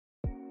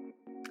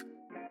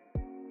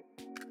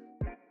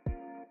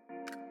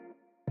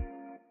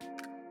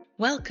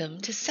Welcome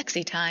to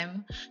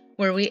SexyTime,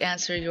 where we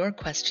answer your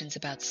questions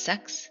about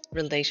sex,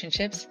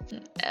 relationships,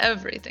 and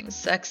everything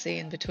sexy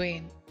in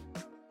between.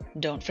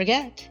 Don't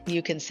forget,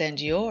 you can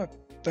send your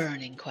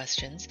burning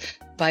questions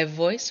by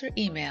voice or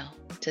email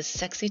to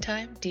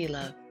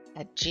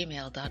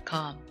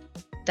sexytimedlove@gmail.com.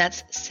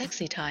 That's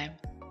sexytime,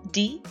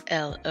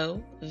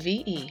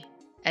 DLOVE,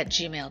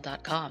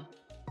 @gmail.com.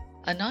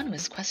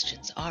 Anonymous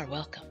questions are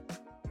welcome.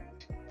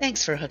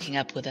 Thanks for hooking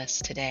up with us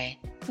today.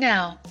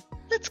 Now,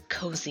 let's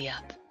cozy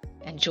up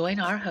and join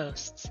our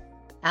hosts,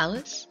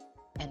 Alice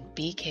and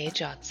BK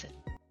Johnson.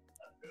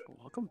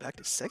 Welcome back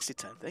to Sexy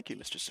Time. Thank you,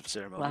 Mistress of Well,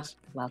 Ceremonies.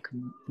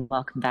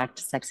 welcome back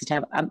to Sexy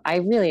Time. I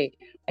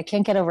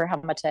can't get over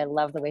how much I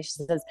love the way she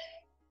says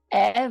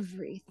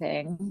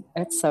everything.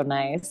 It's so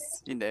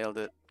nice. You nailed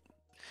it.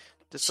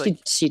 Just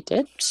She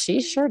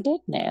sure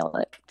did nail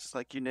it. Just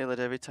like you nail it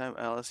every time,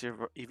 Alice.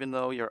 Even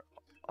though you're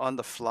on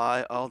the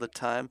fly all the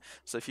time.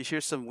 So if you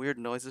hear some weird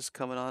noises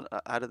coming on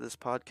out of this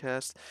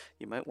podcast,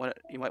 you might want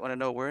to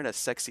know we're in a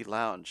sexy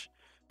lounge.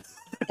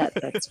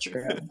 That's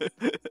true.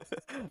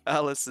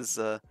 Alice is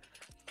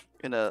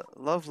in a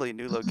lovely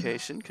new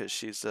location because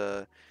she's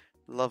a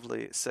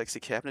lovely, sexy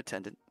cabin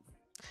attendant.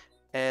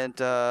 And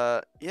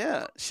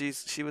yeah,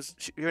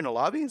 you're in a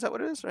lobby. Is that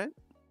what it is, right?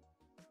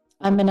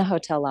 I'm in a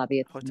hotel lobby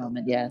at the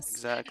moment, yes.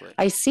 Exactly.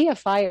 I see a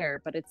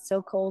fire, but it's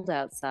so cold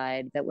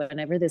outside that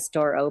whenever this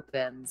door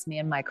opens, me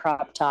and my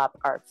crop top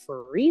are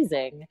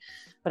freezing.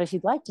 But if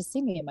you'd like to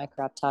see me in my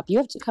crop top, you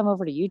have to come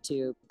over to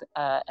YouTube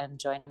and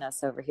join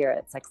us over here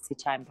at Sexy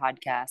Time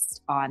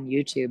Podcast on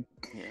YouTube.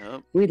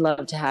 Yep. We'd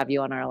love to have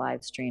you on our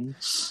live stream.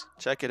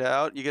 Check it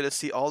out. You get to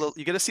see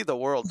the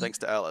world thanks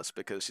to Alice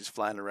because she's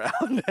flying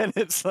around and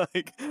it's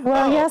like.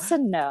 Well, yes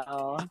and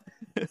no.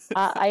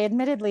 I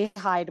admittedly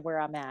hide where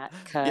I'm at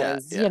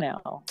because you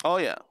know. Oh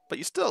yeah, but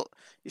you still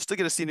get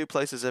to see new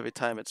places every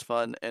time. It's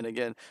fun. And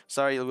again,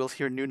 sorry, you will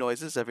hear new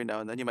noises every now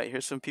and then. You might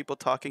hear some people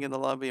talking in the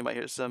lobby. You might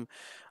hear some,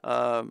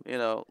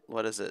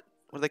 what is it?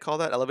 What do they call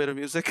that? Elevator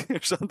music or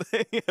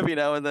something every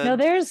now and then. No,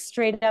 there's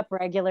straight up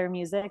regular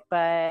music,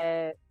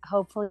 but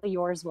hopefully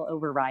yours will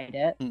override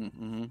it.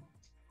 Mm-hmm.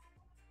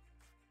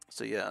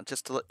 So yeah,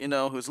 just to let you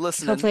know who's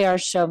listening. Hopefully our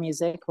show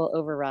music will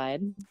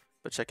override.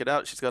 But check it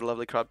out. She's got a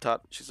lovely crop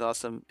top. She's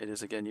awesome. It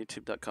is, again,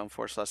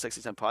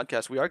 youtube.com/SexyTime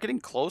Podcast. We are getting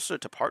closer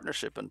to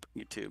partnership on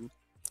YouTube.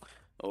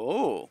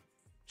 Oh,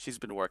 she's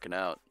been working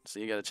out. So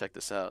you got to check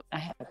this out. I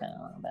have been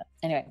a little bit.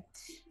 Anyway,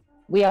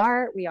 we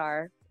are.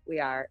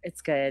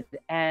 It's good.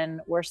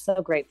 And we're so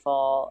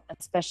grateful,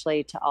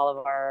 especially to all of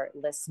our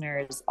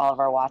listeners, all of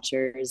our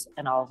watchers,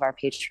 and all of our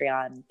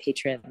Patreon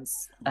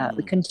patrons.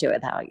 We couldn't do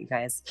it without you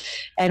guys.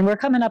 And we're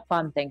coming up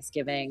on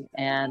Thanksgiving.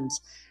 And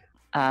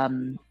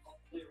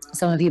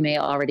some of you may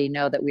already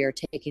know that we are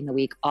taking the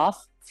week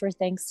off for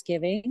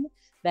Thanksgiving,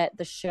 that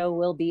the show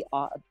will be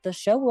on. The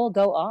show will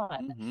go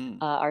on. Mm-hmm.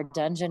 Our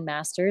Dungeon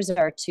Masters,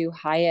 our two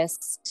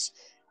highest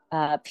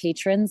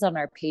patrons on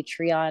our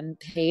Patreon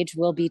page,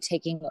 will be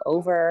taking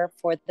over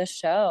for the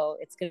show.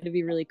 It's going to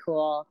be really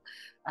cool.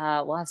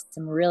 We'll have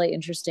some really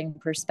interesting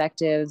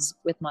perspectives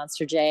with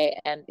Monster J,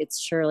 and it's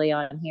Shirley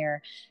on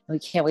here. And we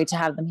can't wait to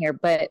have them here.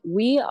 But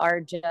we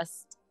are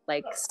just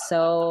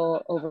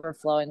so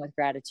overflowing with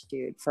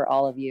gratitude for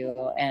all of you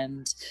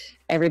and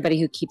everybody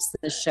who keeps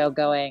the show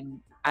going.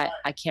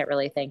 I can't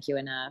really thank you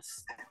enough.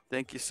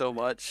 Thank you so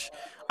much.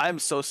 I'm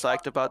so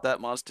psyched about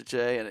that, Monster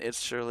J, and it's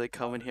Shirley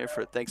coming here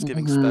for a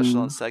Thanksgiving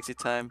special on Sexy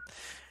Time.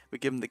 We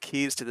give them the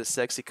keys to the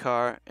sexy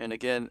car, and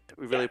again,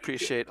 we really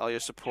appreciate all your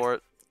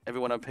support,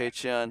 everyone on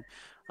Patreon,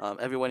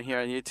 everyone here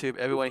on YouTube,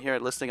 everyone here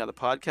listening on the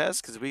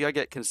podcast, because we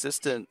get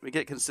consistent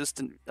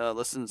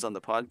listens on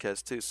the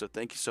podcast too. So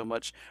thank you so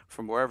much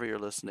from wherever you're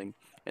listening.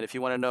 And if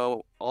you want to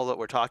know all that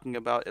we're talking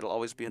about, it'll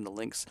always be in the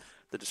links,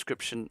 the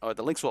description, or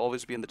the links will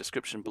always be in the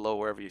description below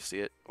wherever you see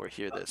it or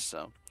hear this.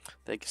 So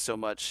thank you so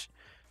much.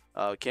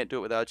 We can't do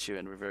it without you,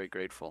 and we're very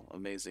grateful.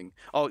 Amazing.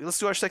 Oh, let's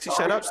do our sexy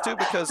shout-outs too,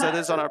 because that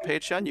is on our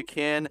Patreon. You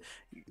can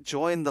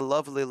join the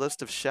lovely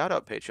list of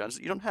shout-out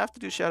Patreons. You don't have to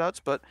do shout-outs,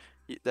 but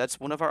that's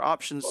one of our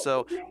options.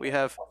 So we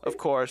have, of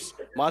course,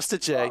 Monster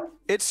J.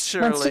 It's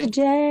Shirley.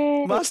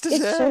 Monster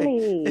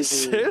J.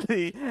 It's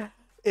Shirley.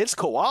 It's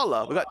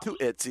Koala. We got two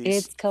Itzies.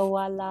 It's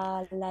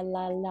Koala, la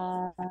la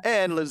la.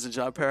 And Linz and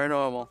John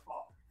Paranormal.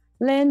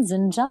 Linz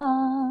and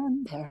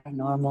John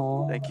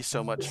Paranormal. Thank you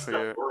so much for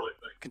your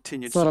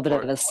continued support. A little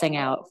bit of a sing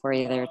out for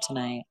you there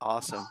tonight.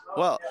 Awesome.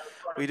 Well,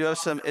 we do have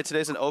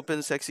today's an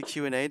open sexy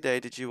Q&A day.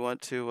 Did you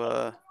want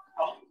to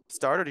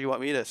start, or do you want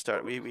me to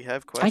start? We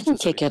have questions. I can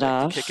kick it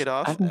off. Kick it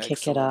off. I can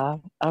kick it off.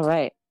 All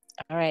right.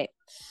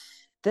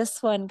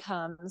 This one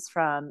comes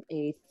from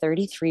a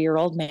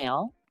 33-year-old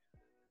male.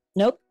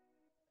 Nope.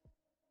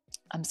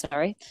 I'm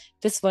sorry.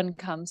 This one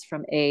comes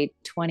from a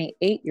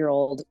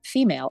 28-year-old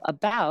female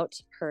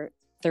about her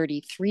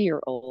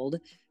 33-year-old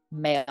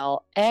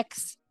male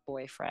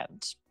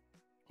ex-boyfriend.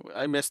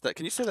 I missed that.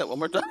 Can you say that one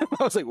more time?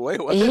 I was like,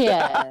 wait, what?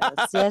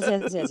 Yes.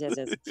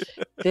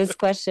 This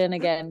question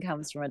again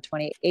comes from a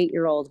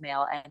 28-year-old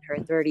male and her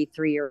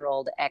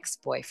 33-year-old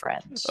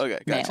ex-boyfriend. Okay,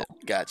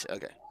 gotcha.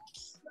 Okay.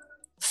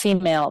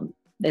 female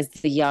is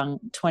the young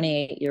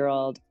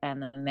 28-year-old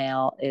and the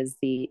male is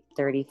the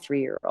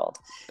 33-year-old.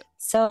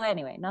 So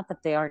anyway, not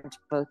that they aren't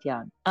both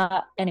young.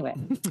 Anyway.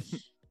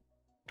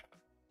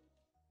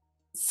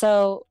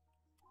 So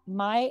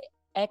my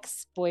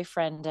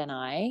ex-boyfriend and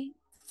I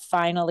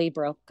finally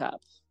broke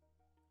up.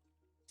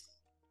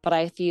 But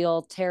I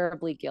feel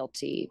terribly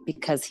guilty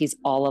because he's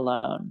all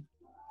alone.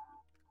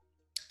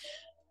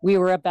 We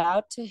were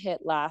about to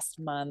hit last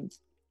month.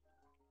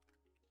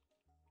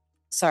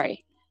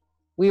 Sorry.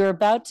 We were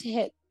about to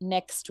hit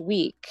next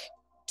week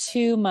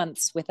 2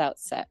 months without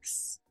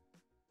sex.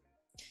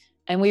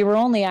 And we were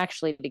only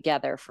actually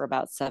together for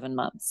about 7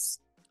 months.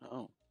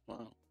 Oh,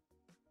 wow.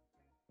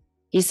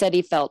 He said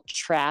he felt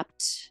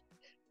trapped,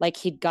 like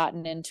he'd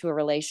gotten into a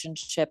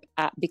relationship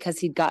because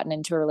he'd gotten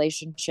into a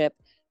relationship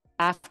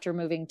after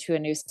moving to a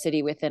new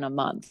city within a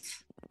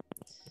month.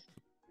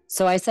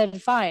 So I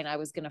said, fine, I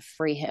was going to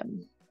free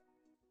him.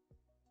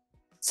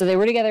 So they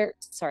were together.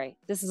 Sorry,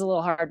 this is a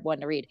little hard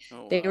one to read.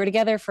 Oh, wow. They were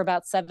together for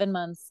about 7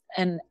 months,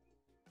 and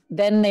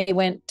then they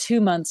went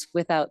 2 months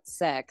without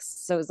sex.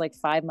 So it was like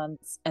 5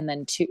 months and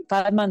then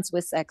 5 months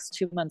with sex,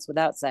 2 months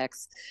without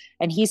sex.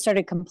 And he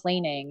started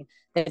complaining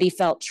that he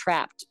felt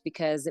trapped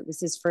because it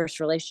was his first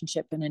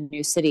relationship in a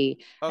new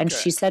city. Okay, and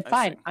she said,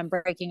 fine, I'm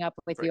breaking up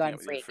with you. I'm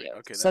freeing you.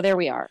 Okay, so there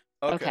we are.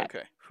 Okay.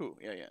 Whew,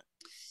 yeah.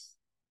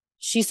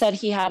 She said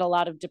he had a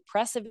lot of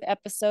depressive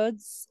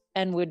episodes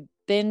and would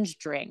binge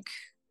drink.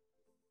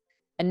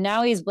 And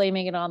now he's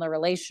blaming it on the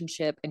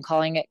relationship and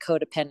calling it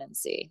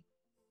codependency.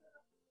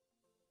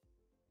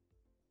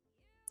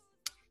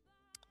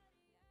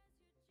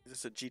 Is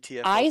this a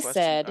GTFO I question?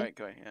 said... All right,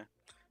 go ahead, yeah.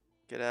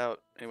 Get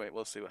out. Anyway,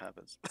 we'll see what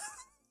happens.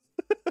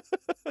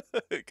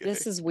 Okay.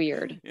 This is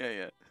weird.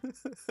 Yeah.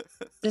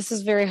 This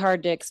is very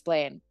hard to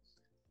explain.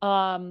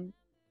 I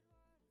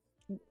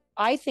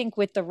think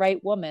with the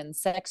right woman,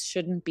 sex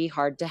shouldn't be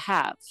hard to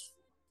have.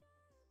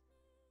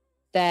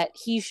 That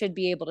he should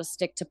be able to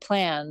stick to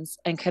plans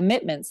and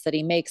commitments that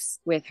he makes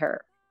with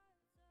her.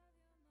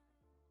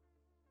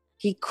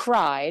 He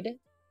cried,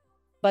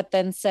 but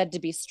then said to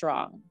be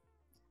strong.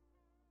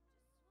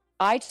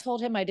 I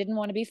told him I didn't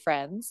want to be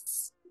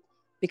friends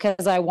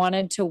because I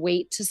wanted to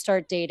wait to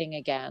start dating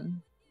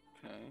again.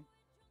 Okay.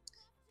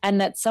 And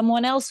that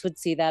someone else would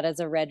see that as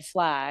a red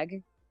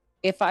flag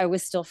if I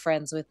was still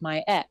friends with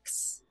my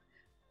ex.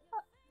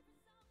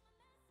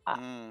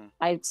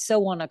 I so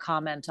want to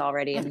comment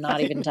already and not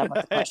even done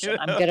with the question.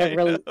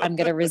 I'm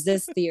gonna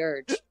resist the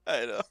urge.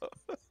 I know.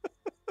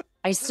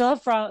 I still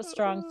have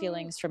strong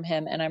feelings from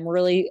him, and I'm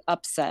really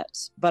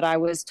upset. But I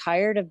was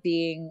tired of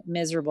being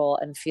miserable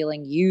and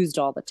feeling used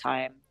all the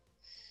time,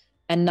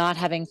 and not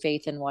having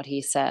faith in what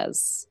he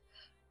says.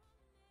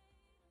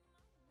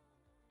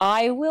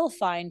 I will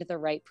find the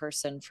right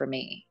person for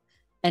me.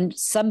 And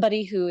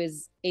somebody who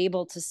is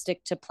able to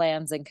stick to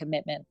plans and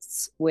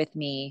commitments with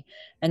me,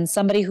 and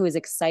somebody who is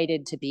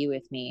excited to be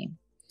with me.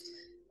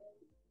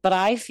 But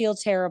I feel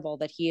terrible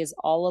that he is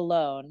all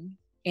alone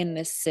in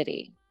this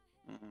city.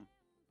 Mm-hmm.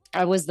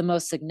 I was the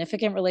most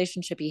significant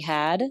relationship he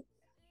had.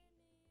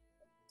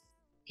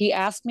 He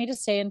asked me to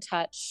stay in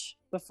touch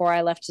before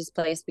I left his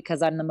place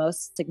because I'm the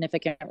most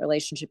significant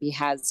relationship he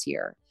has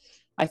here.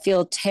 I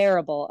feel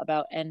terrible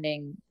about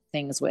ending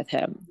things with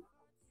him.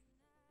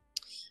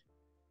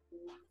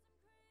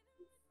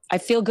 I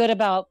feel good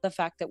about the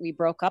fact that we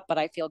broke up, but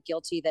I feel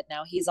guilty that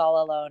now he's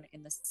all alone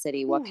in the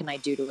city. What can I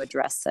do to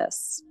address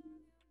this?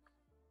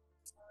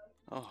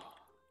 Oh,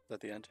 is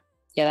that the end?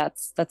 Yeah,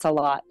 that's a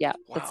lot. Yeah,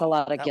 wow, that's a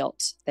lot of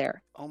guilt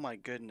there. Oh my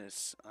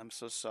goodness. I'm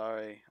so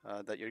sorry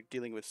that you're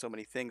dealing with so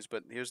many things,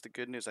 but here's the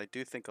good news. I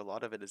do think a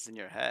lot of it is in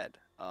your head.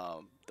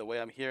 The way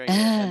I'm hearing it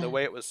and the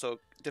way it was so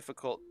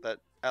difficult that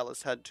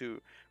Alice had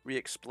to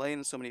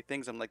re-explain so many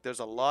things. I'm like, there's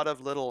a lot of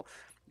little...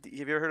 Have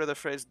you ever heard of the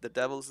phrase, the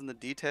devil's in the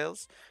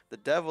details? The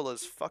devil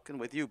is fucking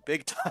with you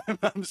big time.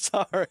 I'm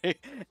sorry.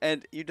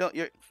 And you're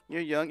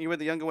young. You were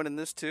the younger one in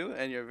this too,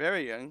 and you're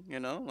very young,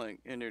 like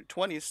in your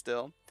 20s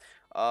still.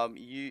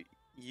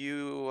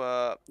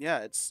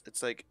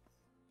 It's like,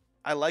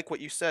 I like what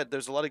you said.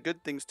 There's a lot of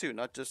good things too,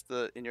 not just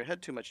the in your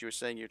head too much. You were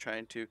saying you're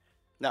trying to...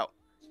 Now,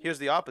 here's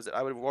the opposite.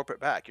 I would warp it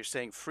back. You're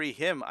saying free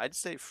him. I'd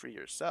say free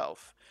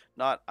yourself,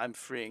 not I'm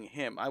freeing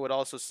him. I would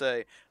also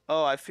say,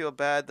 oh, I feel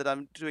bad that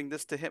I'm doing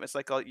this to him. It's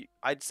like,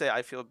 I'd say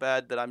I feel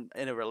bad that I'm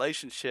in a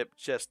relationship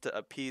just to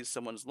appease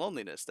someone's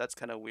loneliness. That's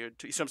kind of weird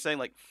too. You see what I'm saying?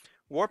 Like,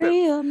 warp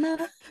Free it. your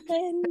mind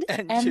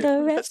and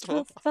the rest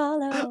will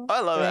follow.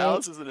 I love it.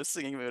 Alice is in a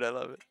singing mood. I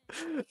love it.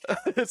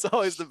 It's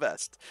always the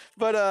best.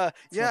 But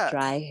yeah. So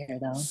dry here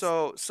though.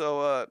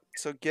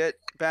 So get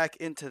back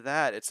into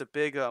that. It's a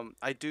big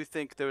I do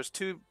think there was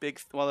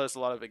there's a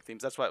lot of big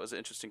themes. That's why it was an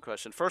interesting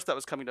question. First that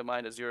was coming to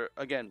mind is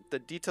the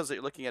details that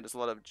you're looking at is a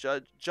lot of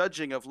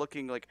judging of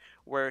looking like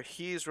where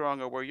he's wrong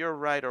or where you're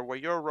right or where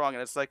you're wrong,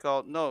 and it's like,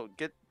 oh no,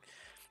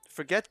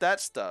 forget that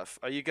stuff.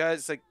 Are you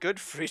guys like good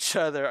for each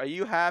other? Are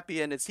you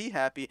happy and is he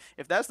happy?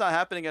 If that's not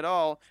happening at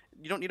all,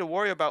 you don't need to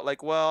worry about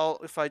like, well,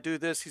 if I do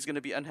this, he's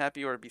gonna be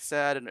unhappy or be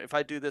sad, and if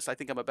I do this, I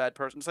think I'm a bad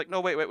person. It's like,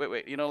 no, wait.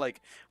 You know, like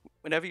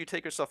whenever you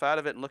take yourself out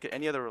of it and look at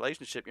any other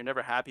relationship, you're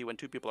never happy when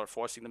two people are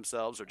forcing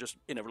themselves or just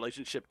in a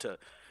relationship to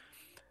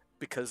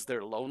because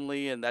they're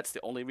lonely and that's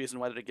the only reason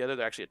why they're together.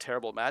 They're actually a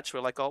terrible match.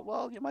 We're like, oh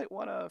well, you might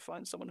want to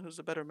find someone who's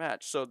a better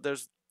match. So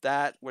there's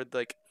that where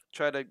like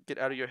try to get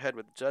out of your head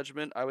with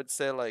judgment. I would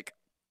say like,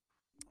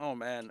 oh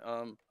man,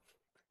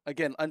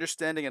 again,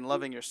 understanding and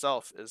loving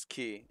yourself is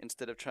key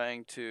instead of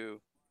trying to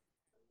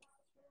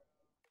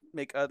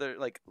make other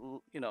like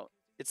you know,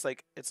 it's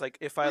like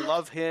if I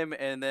love him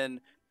and then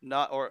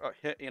not or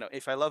you know,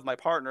 if I love my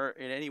partner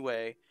in any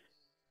way,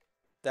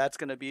 that's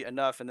going to be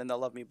enough and then they'll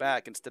love me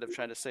back instead of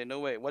trying to say no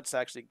wait, what's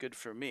actually good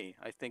for me.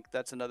 I think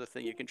that's another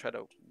thing you can try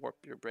to warp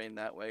your brain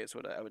that way is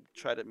what I would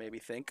try to maybe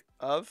think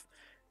of.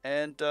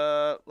 And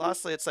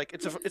lastly, it's like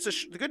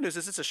the good news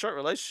is it's a short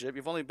relationship.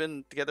 You've only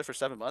been together for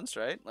 7 months,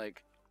 right?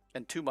 Like,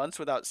 and 2 months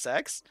without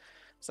sex.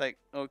 It's like,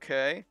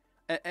 okay.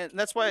 And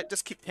that's why it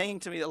just keep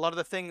hanging to me. A lot of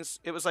the things,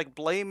 it was like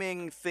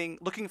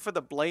looking for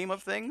the blame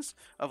of things,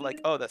 of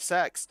like, oh, the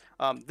sex,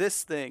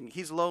 this thing,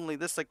 he's lonely,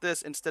 this, like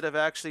this, instead of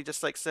actually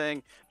just like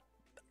saying,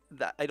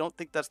 that I don't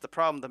think that's the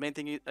problem. The main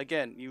thing,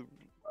 you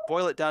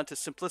boil it down to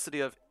simplicity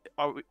of,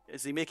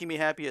 is he making me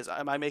happy?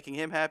 Am I making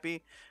him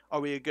happy? Are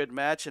we a good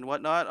match and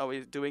whatnot? Are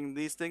we doing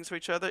these things for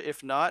each other?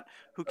 If not,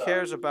 who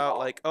cares about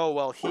like, oh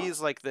well,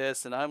 he's like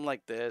this and I'm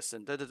like this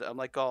and da da da. I'm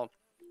like, oh,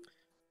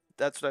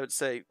 that's what I would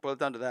say. Boil it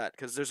down to that,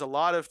 because there's a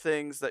lot of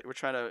things that we're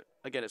trying to.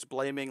 Again, it's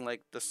blaming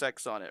like the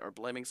sex on it or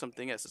blaming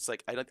something else. It's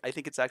like I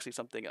think it's actually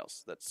something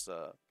else that's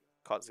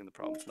causing the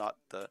problem. It's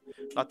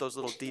not those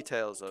little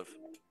details of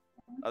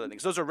other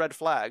things. Those are red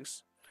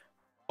flags.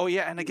 Oh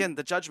yeah, and again,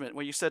 the judgment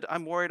when you said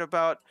I'm worried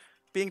about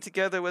being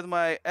together with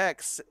my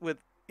ex, with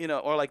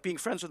or like being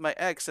friends with my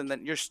ex, and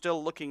then you're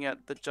still looking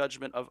at the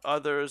judgment of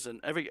others and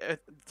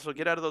so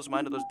get out of those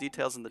mind of those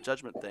details, and the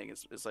judgment thing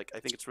is like I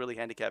think it's really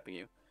handicapping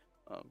you.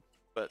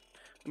 But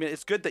I mean,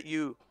 it's good that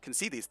you can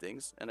see these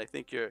things, and I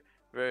think you're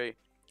very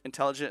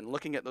intelligent and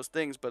looking at those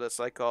things. But it's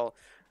like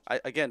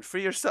again,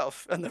 free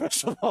yourself, and the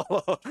rest will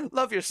follow.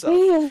 Love yourself.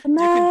 You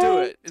can do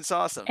it. It's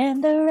awesome.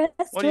 And the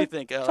rest. What do you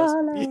think, Alice?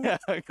 Follow. Yeah,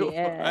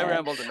 yeah. I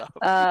rambled enough.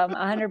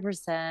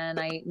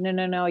 100%.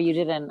 No, you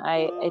didn't.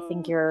 I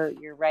think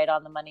you're right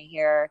on the money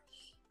here.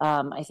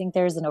 I think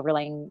there's an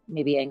overlying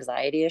maybe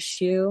anxiety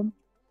issue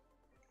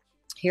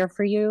here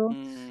for you,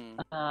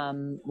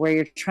 where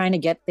you're trying to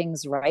get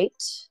things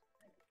right.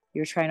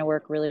 You're trying to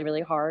work really,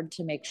 really hard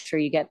to make sure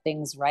you get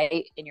things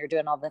right, and you're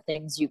doing all the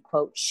things you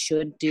quote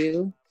should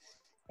do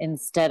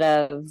instead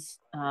of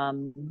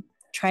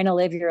trying to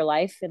live your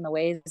life in the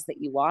ways that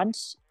you want.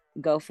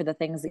 Go for the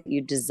things that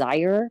you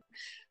desire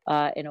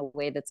in a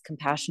way that's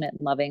compassionate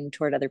and loving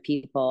toward other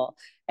people.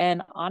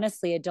 And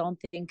honestly, I don't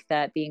think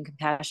that being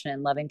compassionate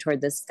and loving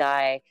toward this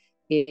guy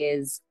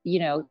is,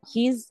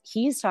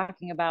 he's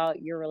talking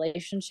about your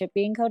relationship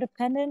being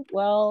codependent.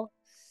 Well,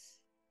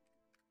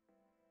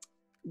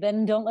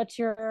 then don't let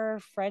your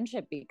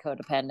friendship be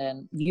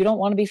codependent. You don't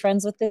want to be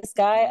friends with this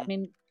guy. I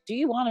mean, do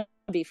you want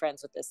to be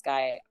friends with this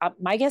guy?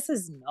 My guess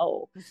is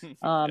no.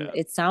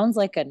 It sounds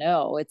like a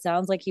no. It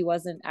sounds like he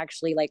wasn't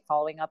actually like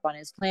following up on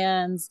his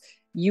plans.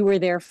 You were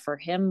there for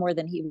him more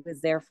than he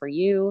was there for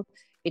you.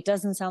 It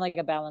doesn't sound like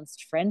a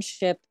balanced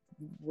friendship,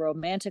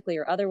 romantically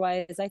or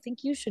otherwise. I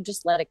think you should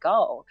just let it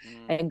go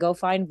and go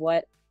find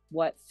what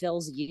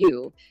fills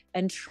you,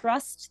 and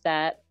trust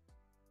that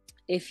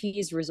if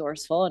he's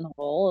resourceful and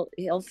whole,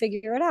 he'll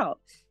figure it out.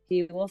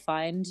 He will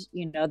find,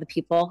 the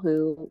people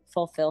who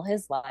fulfill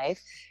his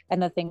life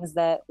and the things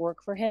that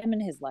work for him in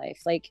his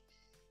life. Like,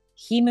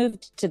 he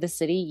moved to the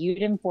city. You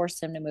didn't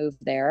force him to move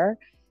there.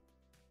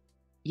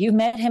 You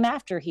met him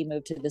after he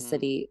moved to the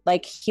city.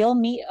 Like, he'll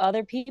meet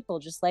other people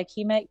just like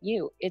he met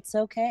you. It's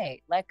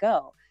okay. Let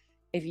go.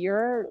 If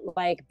you're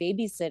like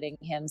babysitting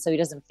him so he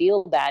doesn't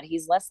feel bad,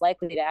 he's less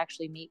likely to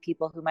actually meet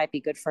people who might be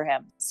good for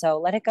him. So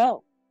let it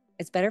go.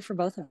 It's better for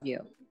both of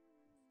you.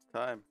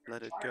 Time.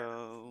 Let it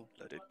go.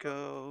 Let it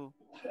go.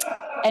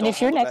 And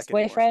if your next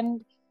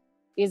boyfriend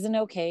isn't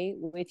okay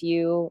with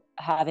you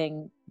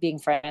being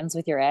friends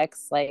with your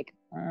ex, like,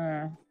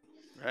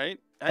 right?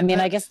 I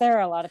mean, I guess there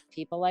are a lot of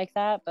people like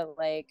that, but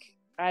like,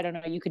 I don't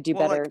know, you could do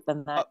better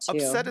than that too.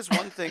 Upset is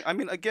one thing. I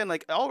mean, again,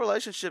 like all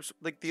relationships,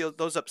 like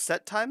those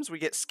upset times, we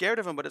get scared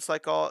of them, but it's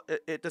like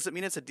it doesn't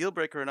mean it's a deal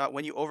breaker or not.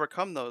 When you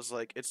overcome those,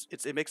 like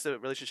it makes the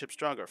relationship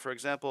stronger. For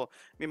example,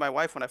 me and my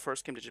wife, when I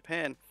first came to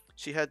Japan,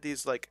 she had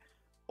these like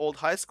old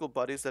high school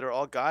buddies that are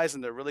all guys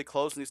and they're really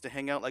close and used to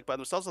hang out like by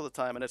themselves all the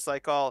time, and it's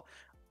like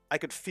I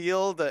could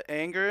feel the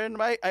anger in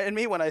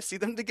me when I see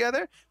them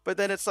together, but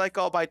then it's like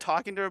all by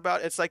talking to her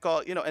about it, it's like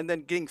all and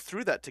then getting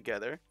through that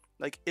together,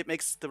 like it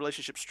makes the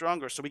relationship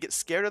stronger. So we get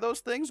scared of those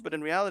things, but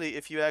in reality,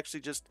 if you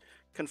actually just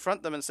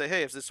confront them and say,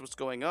 hey, is this what's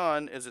going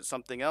on, is it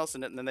something else,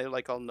 and then they're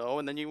like, oh no,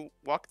 and then you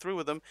walk through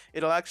with them,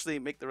 it'll actually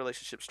make the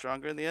relationship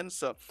stronger in the end.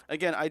 So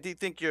again, I do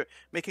think you're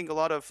making a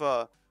lot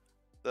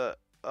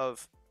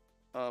of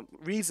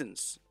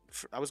reasons.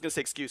 I was gonna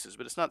say excuses,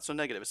 but it's not so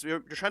negative. You're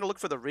trying to look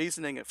for the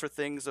reasoning for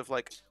things of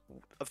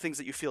things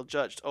that you feel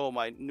judged. Oh,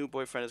 my new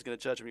boyfriend is gonna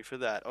judge me for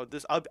that. Oh,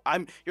 this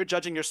you're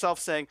judging yourself,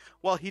 saying,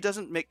 well, he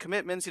doesn't make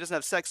commitments, he doesn't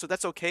have sex, so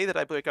that's okay that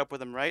I break up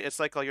with him, right? It's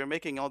like, oh, you're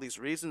making all these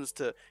reasons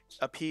to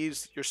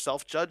appease your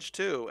self-judge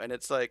too, and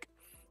it's like,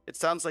 it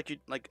sounds like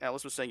like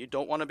Alice was saying, you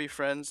don't want to be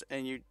friends,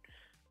 and you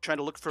trying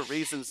to look for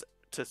reasons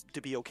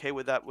to be okay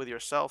with that with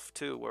yourself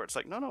too, where it's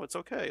like, no, it's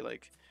okay,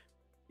 like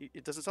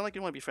it doesn't sound like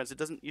you want to be friends.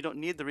 You don't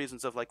need the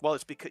reasons of like, well,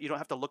 it's because you don't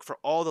have to look for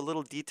all the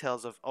little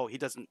details of, oh,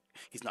 he's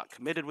not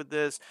committed with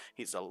this.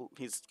 He's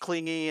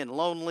clingy and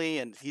lonely,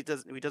 and he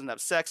doesn't have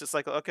sex. It's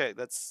like, okay,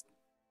 that's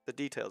the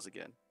details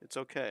again. It's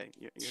okay.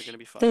 You're gonna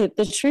be fine.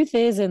 The truth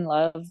is, in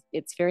love,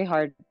 it's very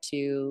hard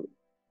to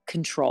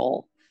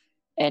control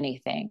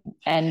anything,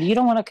 and you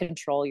don't want to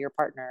control your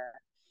partner.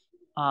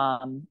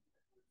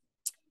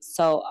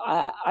 So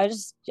I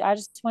just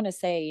want to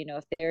say,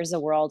 if there's a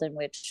world in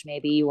which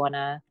maybe you want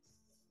to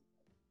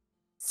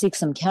seek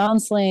some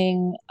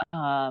counseling,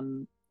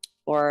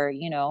 or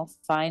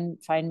find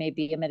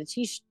maybe a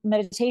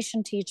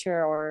meditation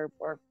teacher or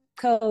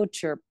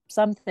coach or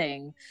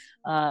something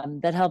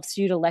that helps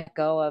you to let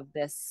go of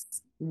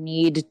this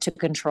need to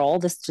control,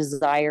 this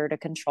desire to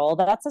control.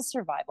 That's a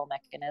survival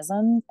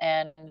mechanism,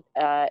 and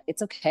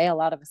it's okay. A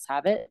lot of us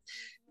have it,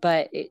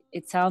 but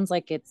it sounds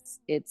like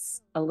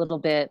it's a little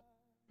bit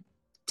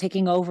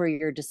taking over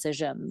your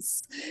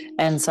decisions.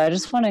 And so I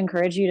just want to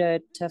encourage you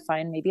to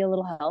find maybe a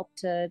little help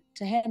to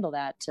handle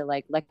that, to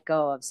like let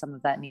go of some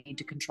of that need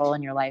to control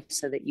in your life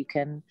so that you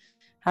can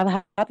have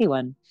a happy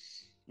one.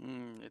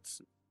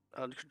 It's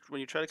when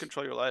you try to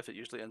control your life, it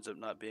usually ends up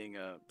not being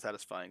a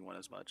satisfying one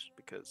as much,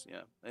 because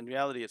in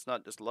reality, it's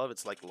not just love,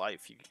 it's like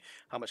life.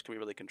 How much can we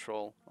really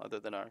control other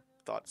than our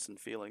thoughts and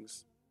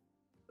feelings?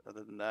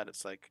 Other than that,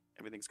 it's like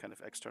everything's kind of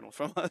external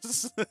from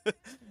us.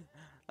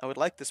 I would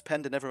like this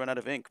pen to never run out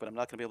of ink, but I'm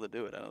not going to be able to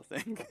do it, I don't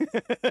think.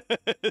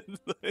 It's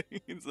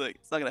not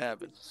going to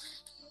happen.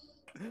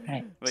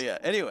 Right. But yeah,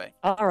 anyway.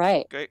 All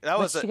right. Great.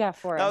 What you got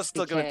for us, that was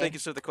still BK? good. Thank you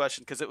for the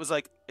question, because it was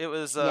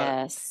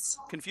yes,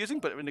 confusing,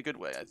 but in a good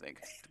way, I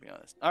think, to be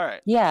honest. All right.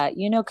 Yeah,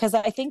 because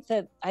I think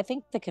the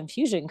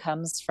confusion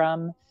comes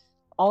from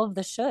all of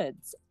the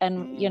shoulds,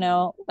 and we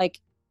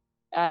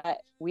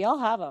all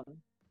have them.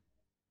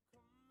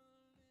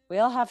 We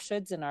all have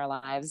shoulds in our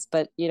lives,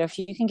 but if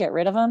you can get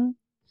rid of them,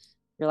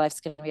 your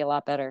life's going to be a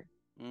lot better.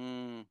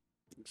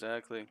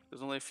 Exactly.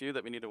 There's only a few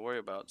that we need to worry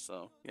about.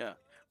 So yeah,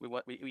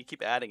 we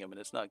keep adding them, and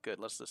it's not good.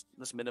 Let's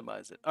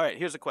minimize it. All right.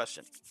 Here's a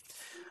question.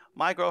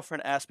 My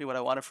girlfriend asked me what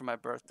I wanted for my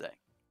birthday.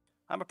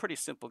 I'm a pretty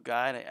simple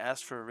guy, and I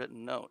asked for a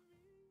written note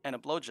and a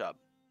blowjob.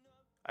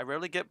 I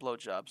rarely get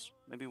blowjobs,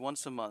 maybe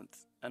once a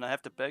month, and I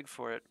have to beg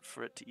for it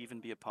to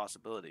even be a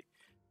possibility.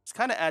 It's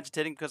kind of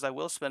agitating because I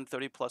will spend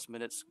 30 plus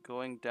minutes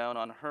going down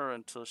on her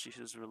until she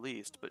is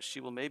released, but she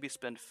will maybe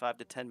spend 5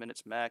 to 10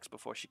 minutes max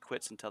before she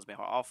quits and tells me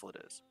how awful it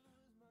is.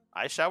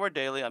 I shower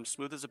daily, I'm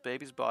smooth as a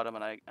baby's bottom,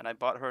 and I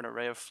bought her an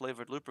array of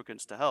flavored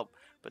lubricants to help,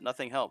 but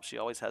nothing helps. She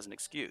always has an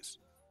excuse.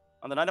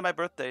 On the night of my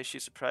birthday, she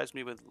surprised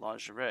me with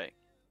lingerie,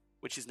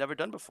 which she's never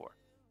done before.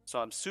 So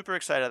I'm super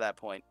excited at that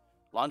point.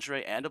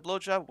 Lingerie and a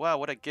blowjob? Wow,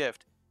 what a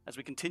gift. As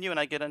we continue and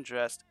I get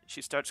undressed,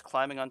 she starts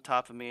climbing on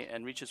top of me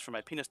and reaches for my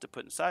penis to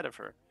put inside of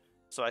her.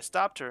 So I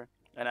stopped her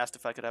and asked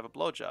if I could have a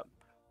blowjob.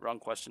 Wrong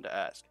question to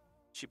ask.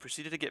 She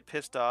proceeded to get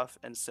pissed off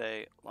and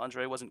say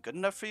lingerie wasn't good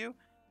enough for you,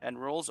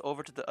 and rolls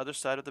over to the other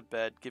side of the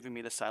bed, giving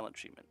me the silent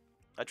treatment.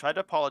 I tried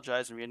to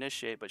apologize and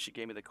reinitiate, but she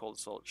gave me the cold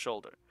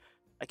shoulder.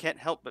 I can't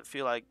help but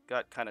feel I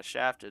got kind of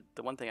shafted.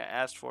 The one thing I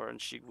asked for,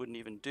 and she wouldn't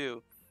even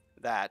do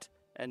that,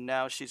 and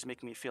now she's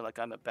making me feel like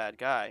I'm a bad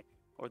guy,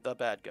 or the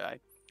bad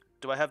guy.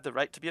 Do I have the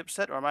right to be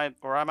upset, or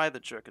am I the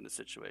jerk in the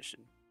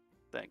situation?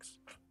 Thanks.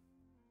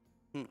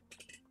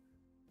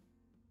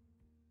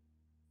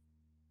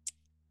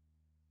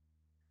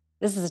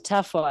 This is a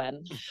tough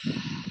one.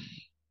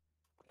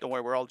 Don't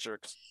worry, we're all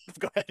jerks.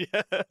 Go ahead.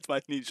 Yeah, that's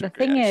my knee-jerk The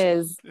thing reaction.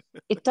 is,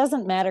 it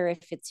doesn't matter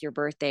if it's your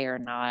birthday or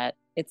not.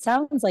 It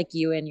sounds like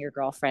you and your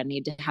girlfriend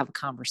need to have a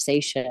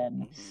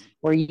conversation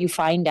where you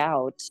find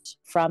out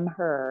from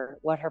her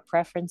what her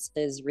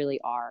preferences really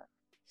are.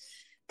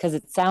 Because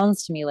it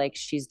sounds to me like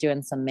she's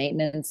doing some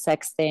maintenance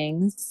sex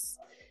things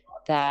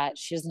that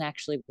she doesn't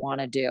actually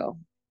want to do.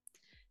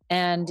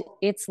 And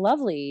it's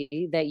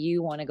lovely that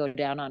you want to go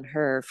down on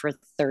her for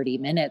 30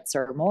 minutes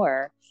or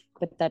more,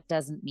 but that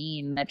doesn't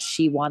mean that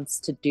she wants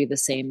to do the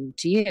same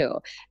to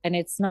you. And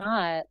it's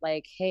not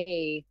like,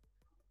 hey,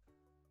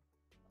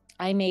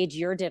 I made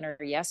your dinner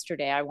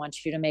yesterday, I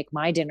want you to make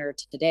my dinner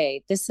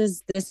today. This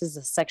is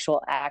a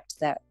sexual act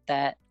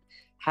that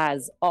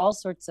has all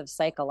sorts of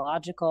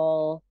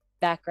psychological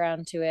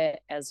background to it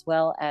as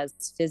well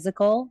as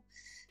physical.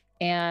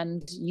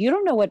 And you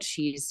don't know what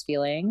she's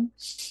feeling.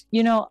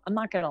 I'm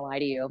not going to lie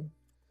to you.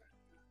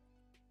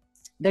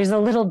 There's a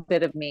little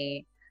bit of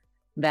me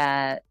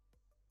that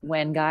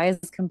when guys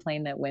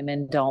complain that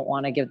women don't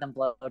want to give them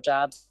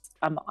blowjobs,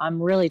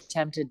 I'm really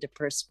tempted to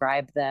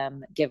prescribe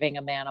them giving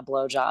a man a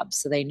blowjob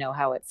so they know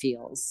how it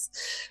feels.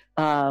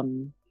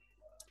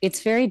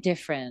 It's very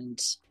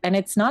different, and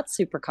it's not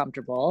super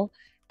comfortable,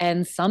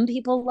 and some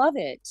people love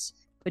it,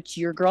 but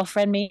your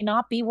girlfriend may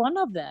not be one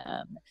of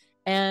them.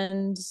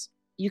 And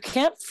you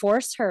can't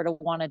force her to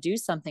want to do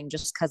something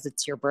just because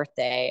it's your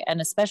birthday. And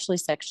especially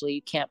sexually,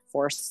 you can't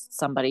force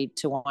somebody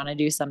to want to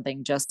do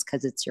something just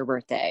because it's your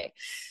birthday.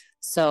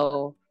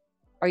 So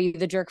are you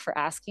the jerk for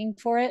asking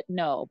for it?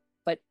 No,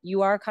 but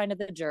you are kind of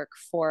the jerk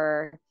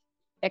for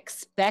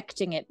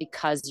expecting it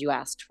because you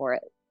asked for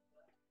it.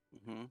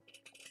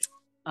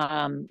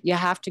 Mm-hmm. You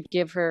have to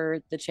give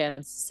her the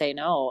chance to say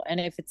no. And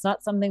if it's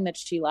not something that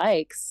she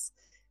likes,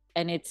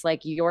 and it's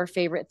like your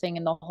favorite thing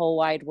in the whole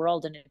wide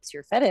world, and it's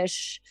your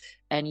fetish,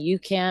 and you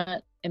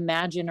can't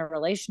imagine a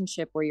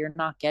relationship where you're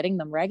not getting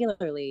them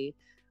regularly,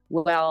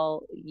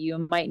 well,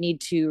 you might need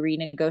to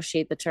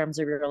renegotiate the terms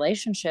of your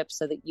relationship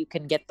so that you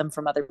can get them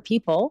from other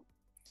people,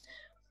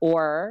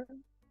 or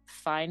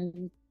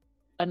find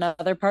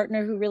another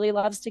partner who really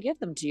loves to give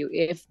them to you,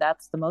 if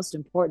that's the most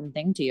important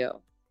thing to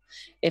you.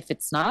 If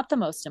it's not the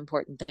most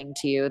important thing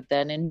to you,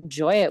 then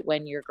enjoy it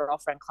when your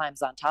girlfriend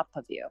climbs on top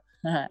of you.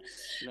 Nice.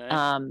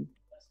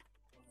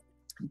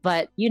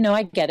 But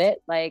I get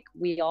it. Like,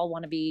 we all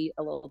want to be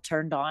a little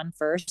turned on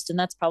first, and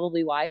that's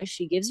probably why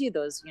she gives you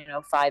those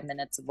 5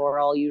 minutes of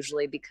oral,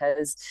 usually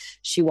because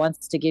she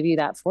wants to give you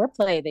that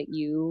foreplay that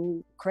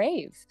you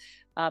crave.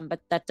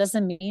 But that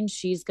doesn't mean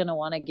she's going to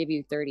want to give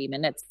you 30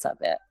 minutes of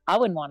it. I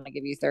wouldn't want to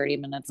give you 30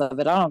 minutes of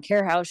it. I don't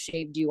care how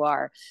shaved you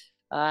are.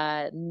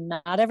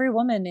 Not every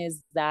woman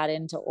is that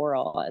into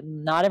oral.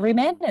 Not every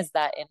man is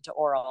that into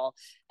oral.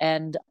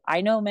 And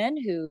I know men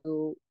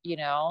who,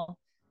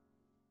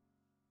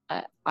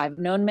 I've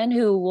known men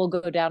who will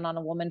go down on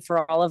a woman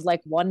for all of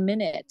like 1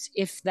 minute,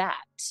 if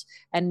that,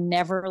 and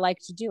never like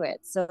to do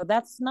it. So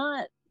that's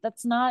not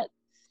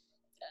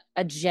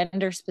a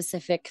gender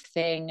specific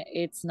thing.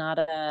 It's not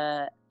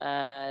a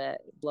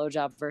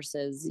blowjob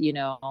versus,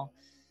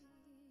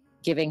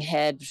 giving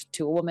head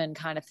to a woman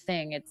kind of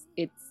thing.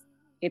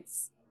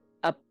 It's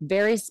a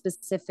very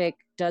specific,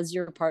 does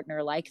your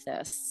partner like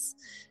this?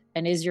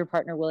 And is your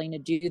partner willing to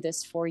do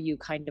this for you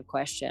kind of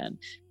question?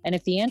 And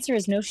if the answer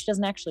is no, she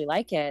doesn't actually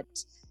like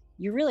it,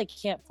 you really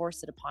can't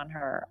force it upon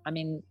her. I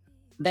mean,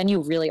 then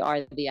you really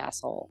are the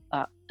asshole.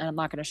 And I'm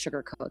not going to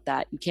sugarcoat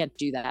that. You can't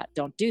do that.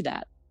 Don't do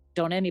that.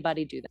 Don't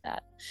anybody do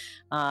that.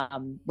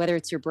 Whether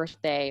it's your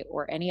birthday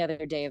or any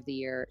other day of the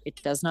year, it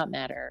does not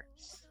matter.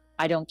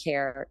 I don't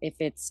care if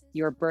it's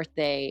your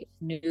birthday,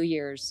 New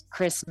Year's,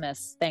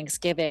 Christmas,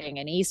 Thanksgiving,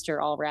 and Easter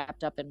all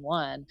wrapped up in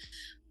one.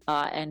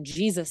 And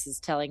Jesus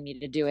is telling me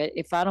to do it.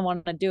 If I don't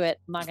want to do it,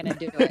 I'm not going to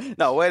do it.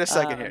 No, wait a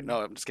second here.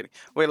 No, I'm just kidding.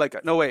 Wait,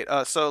 no, wait.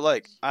 So,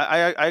 like,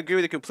 I agree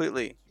with you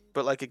completely.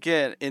 But, like,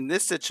 again, in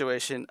this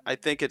situation, I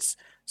think it's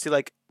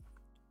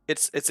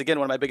again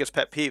one of my biggest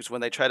pet peeves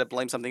when they try to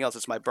blame something else.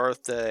 It's my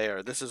birthday,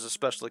 or this is a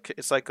special.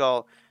 It's like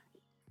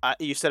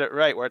you said it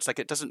right, where it's like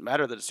it doesn't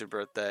matter that it's your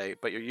birthday,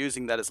 but you're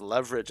using that as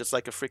leverage. It's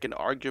like a freaking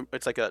argument.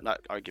 It's like not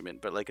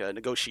argument, but like a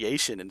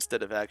negotiation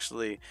instead of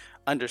actually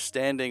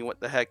understanding what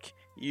the heck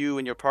you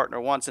and your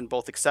partner wants and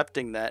both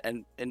accepting that.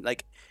 And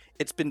like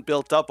it's been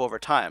built up over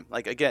time.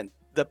 Like, again,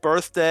 the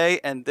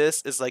birthday and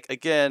this is like,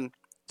 again,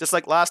 just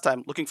like last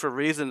time, looking for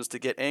reasons to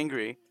get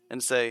angry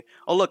and say,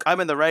 oh, look, I'm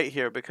in the right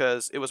here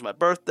because it was my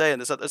birthday and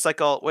this. It's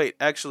like, oh, wait,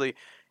 actually,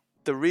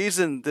 the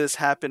reason this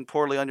happened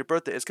poorly on your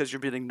birthday is because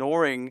you've been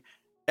ignoring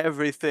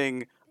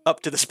everything up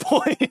to this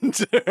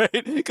point,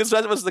 right? Because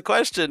that was the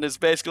question, is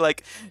basically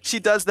like, she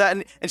does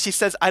that and she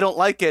says, I don't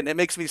like it and it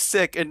makes me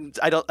sick and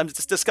I'm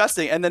just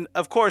disgusting. And then,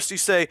 of course, you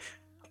say,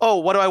 oh,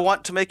 what do I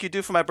want to make you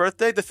do for my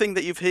birthday? The thing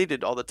that you've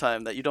hated all the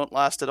time, that you don't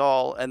last at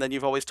all, and then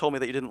you've always told me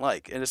that you didn't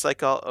like. And it's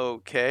like, oh,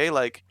 okay,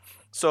 like,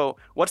 so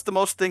what's the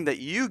most thing that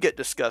you get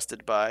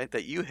disgusted by,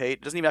 that you hate?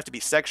 It doesn't even have to be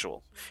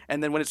sexual.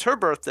 And then when it's her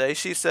birthday,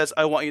 she says,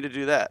 I want you to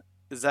do that.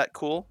 Is that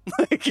cool?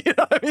 Like, you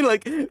know what I mean?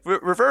 Like,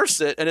 reverse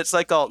it. And it's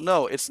like, oh,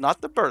 no, it's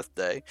not the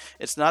birthday.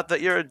 It's not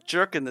that you're a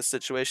jerk in this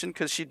situation,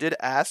 because she did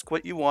ask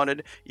what you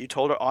wanted. You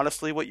told her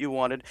honestly what you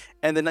wanted.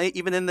 And then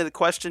even in the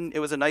question, it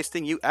was a nice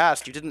thing you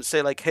asked. You didn't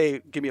say, like,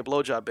 hey, give me a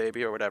blowjob,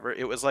 baby, or whatever.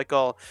 It was like,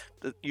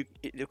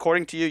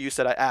 according to you, you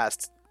said, I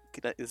asked.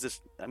 Is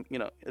this,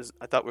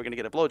 I thought we were going to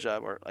get a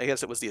blowjob, or I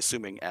guess it was the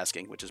assuming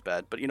asking, which is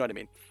bad, but you know what I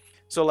mean?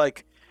 So,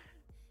 like,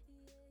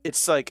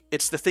 it's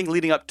the thing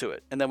leading up to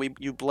it, and then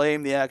you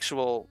blame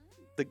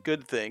the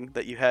good thing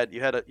that you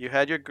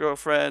had your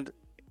girlfriend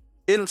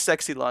in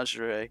sexy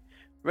lingerie,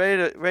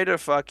 ready to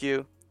fuck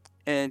you,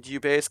 and you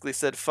basically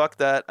said, fuck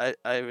that,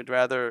 I would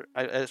rather,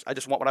 I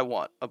just want what I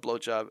want, a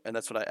blowjob, and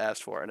that's what I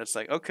asked for. And it's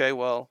like, okay,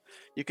 well,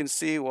 you can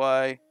see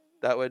why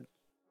that would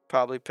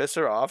probably piss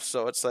her off.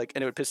 So it's like,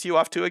 and it would piss you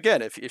off too,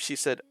 again, if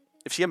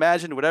she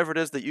imagined whatever it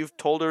is that you've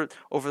told her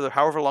over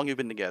however long you've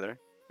been together,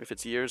 if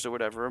it's years or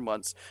whatever, or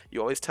months,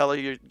 you always tell her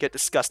you get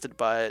disgusted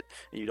by it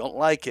and you don't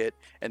like it,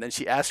 and then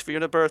she asks for you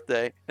on a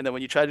birthday, and then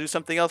when you try to do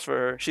something else for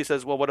her, she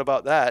says, well, what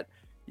about that?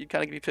 You'd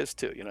kind of be pissed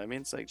too, you know what I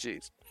mean? It's like,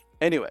 geez.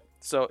 Anyway,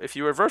 so if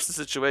you reverse the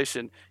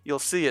situation, you'll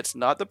see it's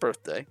not the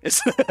birthday.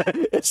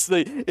 It's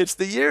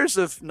the years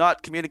of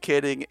not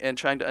communicating and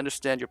trying to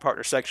understand your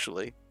partner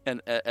sexually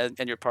and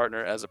your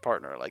partner as a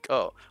partner. Like,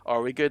 oh,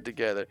 are we good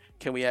together?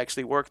 Can we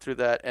actually work through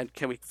that? And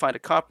can we find a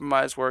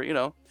compromise where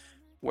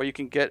where you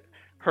can get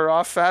her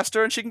off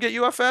faster and she can get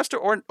you off faster,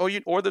 or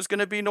there's going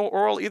to be no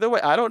oral either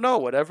way. I don't know.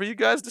 Whatever you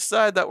guys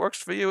decide that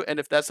works for you. And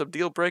if that's a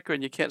deal breaker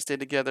and you can't stay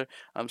together,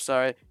 I'm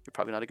sorry, you're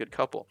probably not a good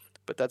couple.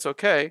 But that's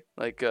okay.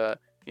 Like,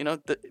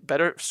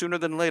 better sooner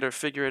than later,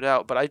 figure it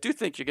out. But I do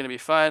think you're going to be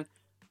fine.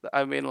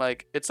 I mean,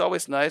 like, it's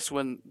always nice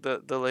when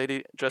the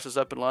lady dresses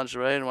up in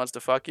lingerie and wants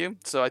to fuck you.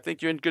 So I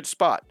think you're in good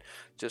spot.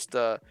 Just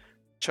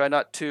try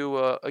not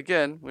to,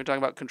 again, we're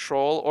talking about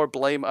control or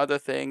blame other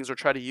things or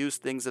try to use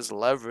things as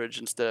leverage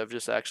instead of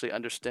just actually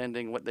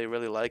understanding what they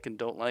really like and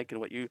don't like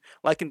and what you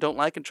like and don't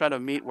like, and try to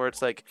meet where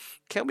it's like,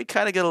 can't we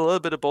kind of get a little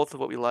bit of both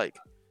of what we like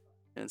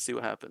and see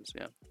what happens?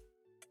 Yeah.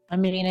 I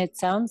mean, it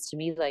sounds to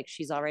me like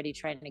she's already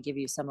trying to give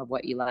you some of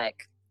what you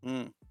like.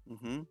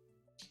 Mm-hmm.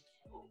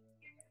 I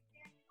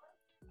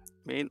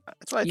mean,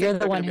 that's why You're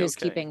the one who's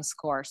keeping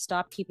score.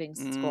 Stop keeping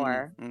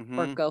score,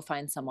 or go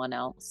find someone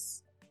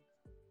else.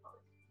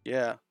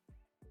 Yeah.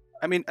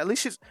 I mean, at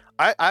least she's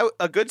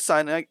a good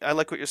sign. I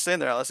like what you're saying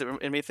there, Alice. It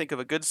made me think of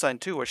a good sign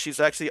too, where she's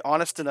actually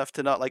honest enough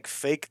to not like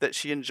fake that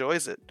she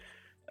enjoys it.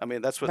 I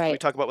mean, that's what we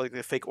talk about, like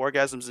the fake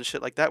orgasms and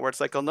shit like that, where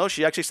it's like, oh no,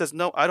 she actually says,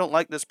 no, I don't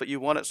like this, but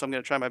you want it, so I'm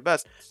going to try my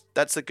best.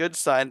 That's a good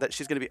sign that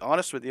she's going to be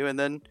honest with you, and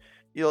then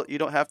you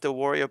don't have to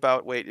worry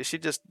about, wait, is she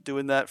just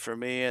doing that for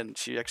me, and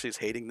she actually is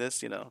hating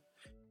this,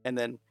 and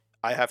then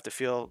I have to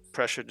feel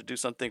pressure to do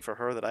something for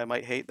her that I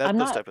might hate.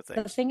 Those type of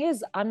things. The thing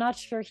is, I'm not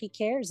sure he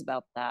cares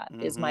about that.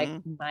 Is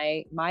my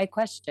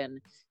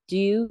question. Do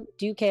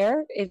you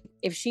care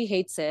if she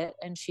hates it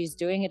and she's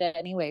doing it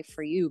anyway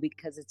for you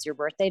because it's your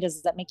birthday?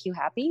 Does that make you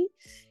happy?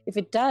 If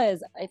it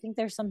does, I think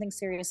there's something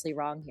seriously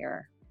wrong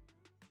here.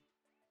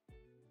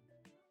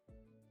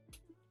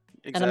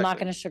 Exactly. And I'm not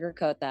going to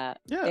sugarcoat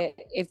that. Yeah.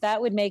 If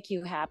that would make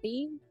you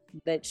happy,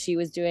 that she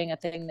was doing a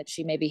thing that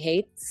she maybe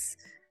hates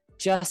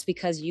just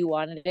because you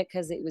wanted it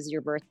because it was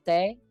your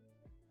birthday,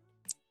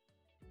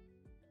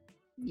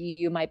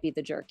 you might be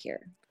the jerk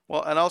here.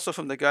 Well, and also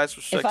from the guy's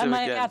perspective,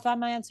 if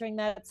I'm answering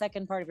that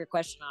second part of your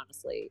question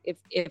honestly,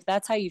 if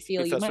that's how you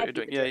feel, you might be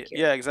the jerk here.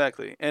 Yeah,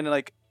 exactly. And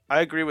like, I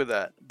agree with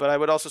that, but I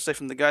would also say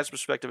from the guy's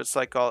perspective, it's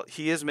like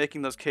he is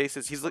making those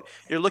cases.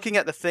 You're looking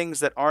at the things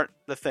that aren't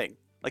the thing.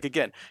 Like,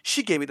 again,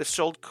 she gave me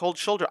the cold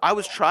shoulder. I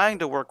was trying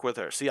to work with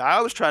her. See,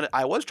 I was trying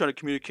to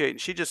communicate, and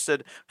she just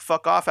said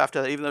fuck off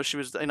after that. Even though she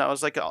was, I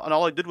was like, and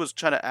all I did was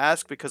trying to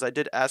ask because I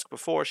did ask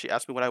before. She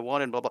asked me what I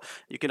wanted, blah blah.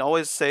 You can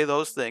always say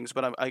those things,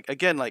 but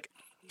again, like,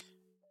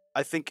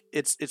 I think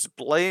it's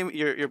blame.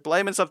 You're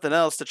blaming something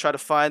else to try to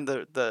find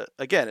the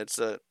again. It's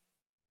an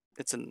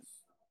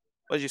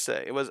what did you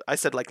say? I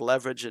said like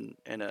leverage in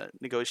a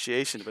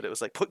negotiation, but it was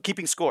like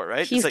keeping score,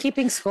 right? He's like,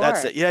 keeping score.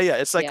 That's it. Yeah.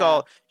 It's like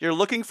you're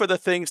looking for the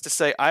things to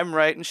say I'm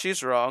right and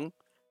she's wrong,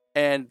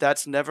 and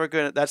that's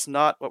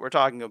not what we're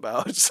talking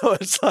about. So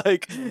it's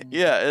like,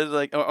 it's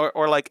like,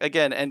 or like,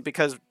 again, and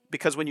because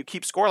when you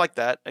keep score like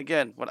that,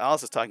 again, what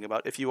Alice is talking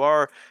about, if you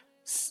are,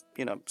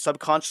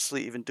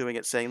 subconsciously even doing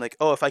it, saying like,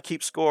 oh, if I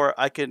keep score,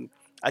 I can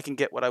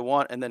get what I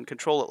want and then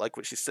control it, like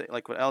what she's saying,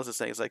 like what Alice is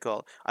saying, is like,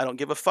 oh, I don't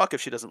give a fuck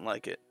if she doesn't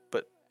like it,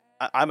 but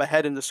I'm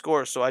ahead in the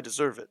score, so I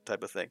deserve it,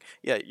 type of thing.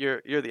 Yeah,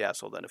 you're the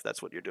asshole then if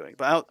that's what you're doing.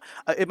 But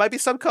it might be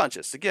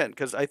subconscious again,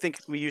 because I think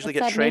we usually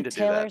get trained to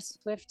do that. Taylor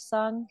Swift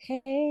song,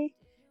 "Hey,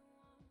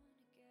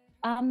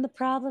 I'm the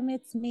problem,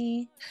 it's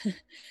me."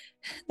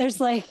 There's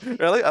like,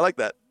 really, I like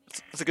that.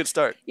 It's a good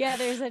start. Yeah,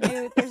 there's a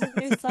new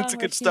song. It's a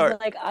good start.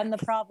 Like, I'm the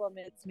problem,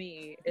 it's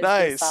me. It's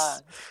nice.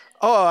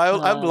 Oh,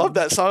 I love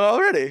that song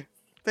already.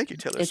 Thank you,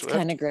 Taylor Swift. It's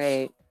kind of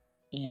great.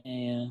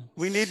 Yeah.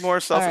 We need more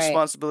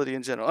self-responsibility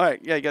in general. All right,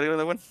 yeah, you got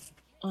another one?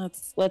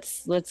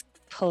 Let's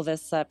pull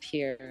this up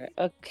here.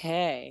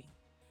 Okay.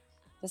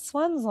 This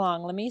one's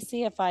long. Let me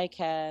see if I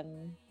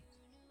can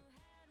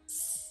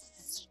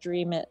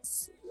stream it.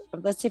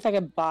 Let's see if I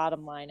can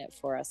bottom line it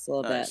for us a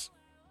little bit.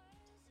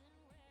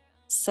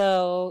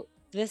 So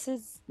these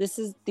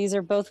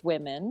are both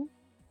women.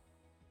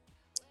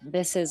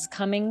 This is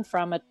coming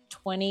from a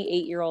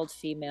 28-year-old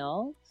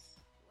female.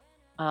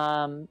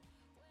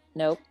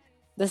 Nope.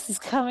 This is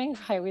coming,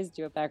 I always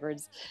do it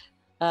backwards.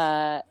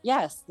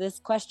 Yes, this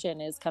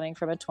question is coming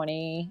from a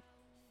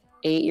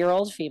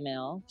 28-year-old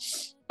female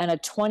and a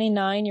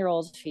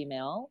 29-year-old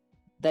female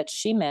that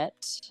she met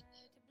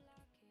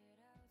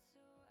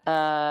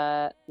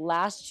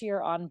last year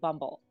on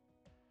Bumble.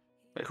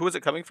 Wait, who is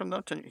it coming from,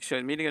 though?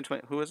 Meeting a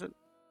 20, who is it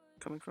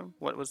coming from?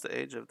 What was the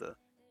age of the...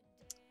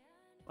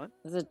 What?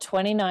 The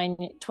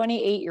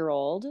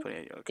 28-year-old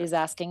is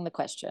asking the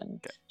question.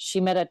 Okay. She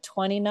met a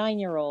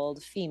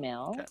 29-year-old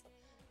female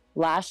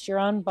last year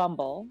on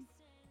Bumble.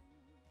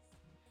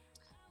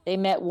 They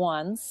met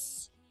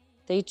once,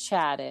 they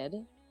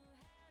chatted,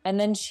 and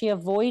then she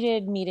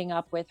avoided meeting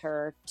up with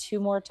her 2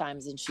 more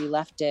times and she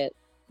left it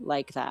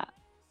like that.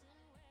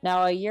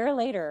 Now, a year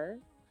later,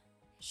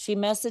 She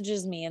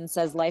messages me and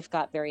says life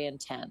got very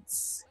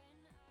intense.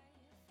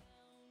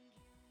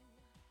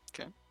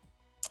 Okay.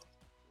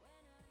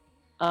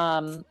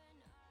 Um,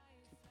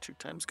 2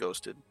 times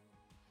ghosted.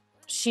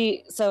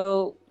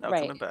 Now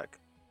right. Coming back.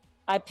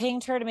 I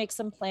pinged her to make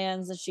some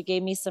plans and she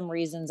gave me some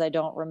reasons I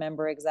don't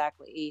remember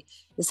exactly.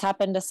 This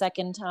happened a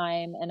second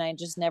time and I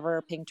just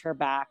never pinged her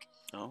back.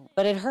 Oh.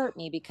 But it hurt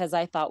me because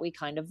I thought we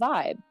kind of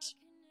vibed.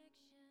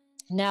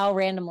 Now,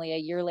 randomly, a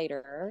year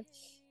later,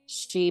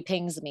 she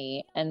pings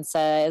me and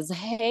says,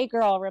 "Hey,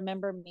 girl,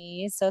 remember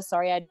me? So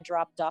sorry I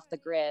dropped off the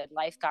grid.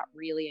 Life got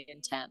really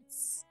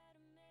intense."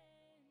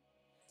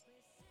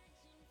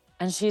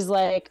 And she's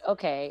like,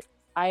 "Okay,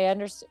 I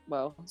understand."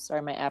 Whoa,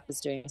 sorry, my app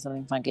is doing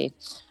something funky.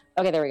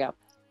 Okay, there we go.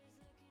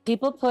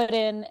 People put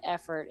in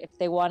effort if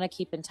they want to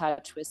keep in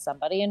touch with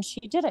somebody, and she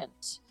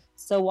didn't.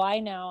 So why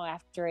now,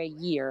 after a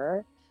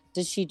year,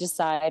 does she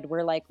decide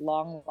we're like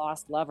long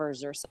lost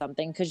lovers or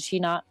something? Could she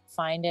not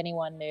find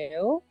anyone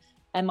new?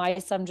 Am I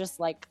some just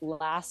like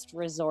last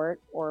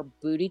resort or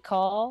booty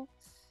call?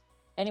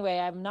 Anyway,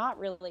 I'm not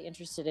really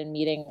interested in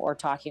meeting or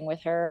talking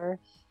with her,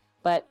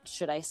 but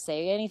should I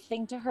say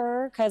anything to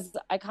her? Because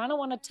I kind of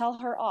want to tell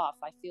her off.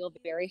 I feel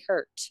very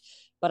hurt,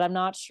 but I'm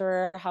not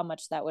sure how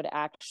much that would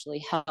actually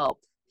help.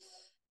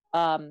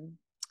 I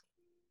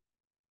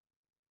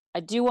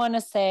do want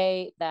to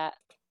say that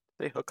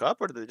they hook up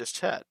or did they just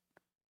chat?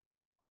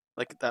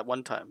 Like that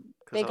one time.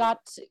 They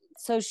got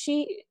so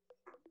she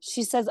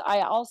says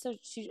I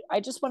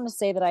just want to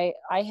say that I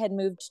had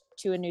moved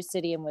to a new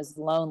city and was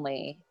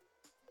lonely.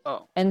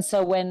 Oh. And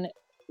so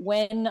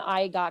when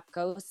I got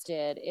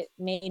ghosted, it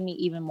made me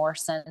even more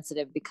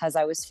sensitive because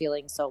I was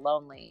feeling so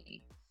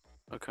lonely.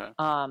 Okay.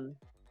 But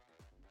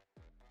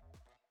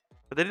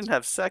they didn't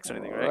have sex or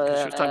anything, right? Because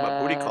she was talking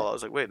about booty call. I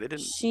was like, wait, they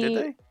didn't? Did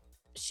they?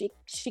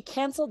 She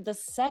canceled the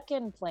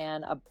second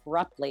plan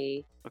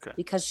abruptly. Okay.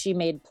 Because she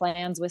made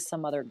plans with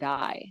some other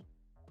guy.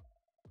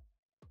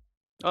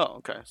 Oh,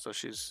 okay. So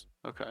she's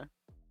okay.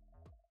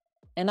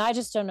 And I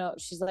just don't know.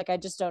 She's like, I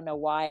just don't know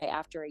why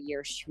after a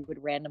year she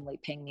would randomly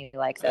ping me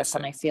like this,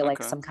 and I feel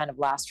like some kind of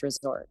last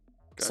resort.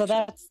 Gotcha. So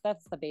that's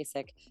the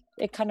basic.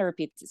 It kind of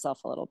repeats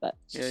itself a little bit.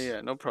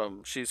 Yeah, no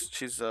problem. She's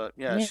she's in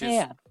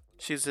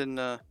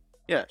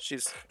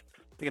she's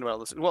thinking about all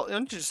this. Well, the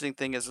interesting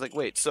thing is like,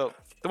 wait, so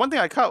the one thing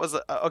I caught was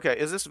okay,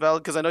 is this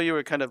valid? Because I know you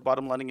were kind of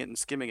bottom lining it and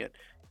skimming it.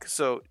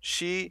 So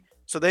they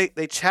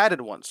chatted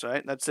once,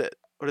 right? That's it.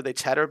 Or did they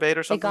chatterbait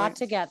or something? They got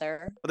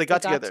together. Oh, they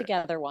got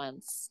together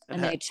once,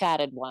 and they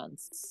chatted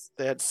once.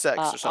 They had sex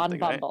or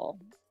something, on Bumble.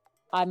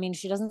 Right? I mean,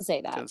 she doesn't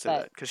say that. She doesn't say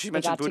that because she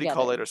mentioned booty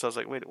call later. So I was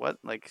like, wait, what?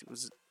 Like,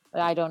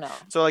 I don't know.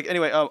 So like,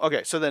 anyway,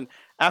 okay. So then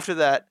after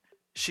that,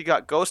 she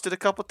got ghosted a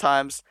couple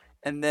times,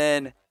 and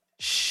then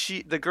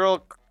the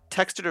girl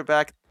texted her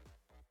back.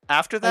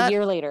 After that, a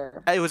year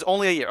later. It was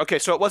only a year. Okay,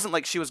 so it wasn't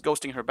like she was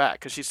ghosting her back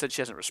because she said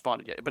she hasn't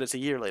responded yet. But it's a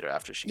year later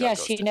after she got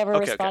ghosted. She never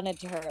responded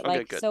to her.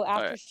 Like good. So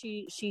after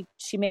she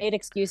made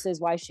excuses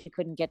why she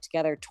couldn't get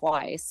together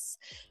twice,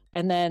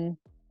 and then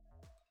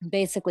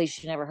basically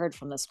she never heard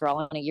from this girl.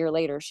 And a year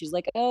later, she's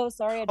like, "Oh,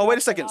 sorry." Wait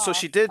a second. So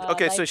she did.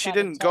 Okay, so she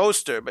didn't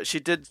ghost her, but she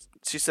did.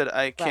 She said,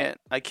 "I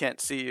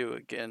can't see you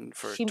again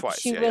for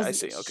twice." I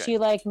see. Okay. She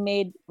like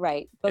made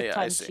both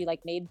times. She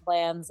like made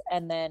plans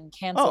and then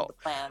canceled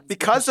the plans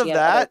because of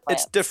that.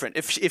 It's different.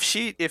 If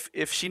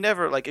she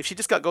never like if she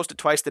just got ghosted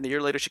twice, then a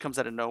year later she comes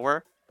out of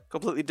nowhere.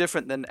 Completely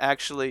different than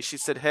actually she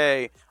said,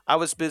 "Hey, I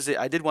was busy.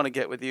 I did want to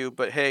get with you,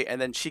 but hey," and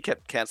then she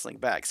kept canceling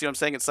back. See what I'm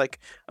saying? It's like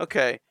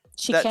okay.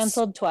 She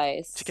canceled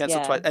twice. She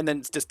canceled twice, and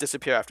then just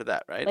disappear after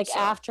that, right? Like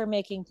after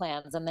making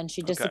plans, and then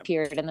she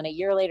disappeared, and then a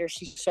year later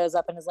she shows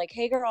up and is like,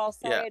 "Hey, girl,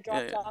 sorry I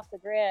dropped off the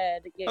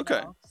grid." You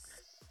know?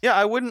 Yeah,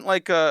 I wouldn't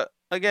like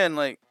again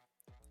like,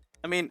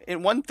 I mean,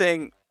 in one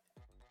thing,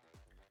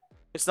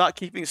 it's not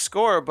keeping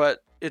score,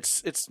 but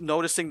it's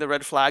noticing the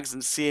red flags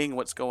and seeing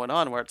what's going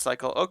on. Where it's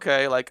like, oh,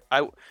 okay, like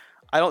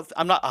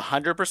I'm not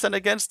 100%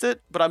 against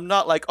it, but I'm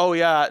not like, oh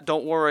yeah,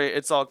 don't worry,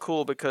 it's all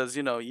cool because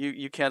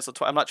you canceled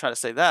twice. I'm not trying to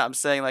say that. I'm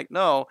saying like,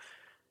 no,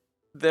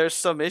 there's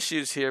some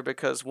issues here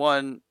because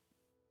one,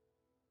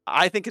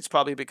 I think it's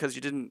probably because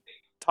you didn't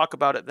talk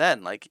about it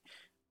then. Like,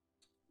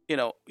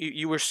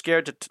 you were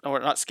scared or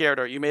not scared,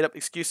 or you made up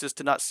excuses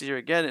to not see her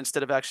again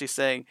instead of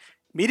actually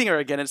meeting her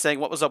again and saying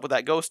what was up with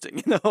that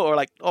ghosting, or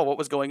like, oh, what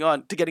was going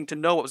on, to getting to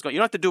know what was going on. You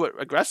don't have to do it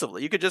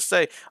aggressively. You could just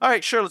say, all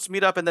right, sure, let's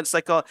meet up. And then it's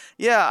like, oh,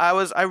 yeah,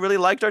 I really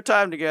liked our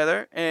time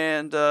together.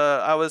 And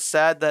I was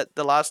sad that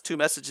the last 2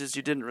 messages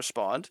you didn't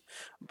respond.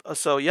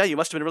 So yeah, you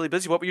must have been really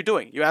busy. What were you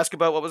doing? You ask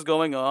about what was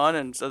going on.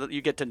 And so that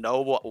you get to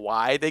know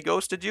why they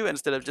ghosted you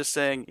instead of just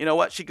saying, you know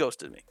what, she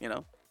ghosted me,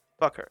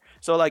 fuck her.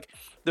 So like,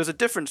 there's a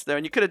difference there,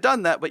 and you could have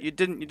done that, but you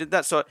didn't. You did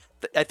that. So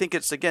I think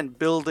it's again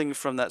building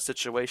from that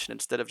situation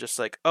instead of just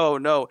like, oh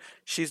no,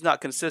 she's not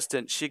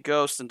consistent, she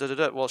ghosts and da da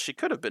da. Well, she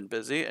could have been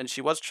busy, and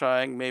she was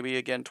trying maybe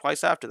again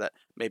twice after that.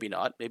 Maybe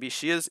not. Maybe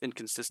she is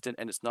inconsistent,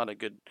 and it's not a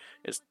good.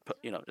 It's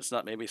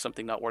not maybe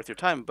something not worth your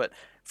time. But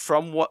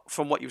from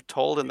what you've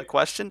told in the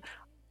question,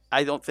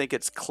 I don't think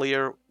it's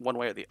clear one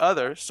way or the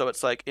other. So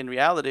it's like, in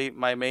reality,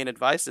 my main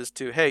advice is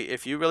to, hey,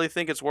 if you really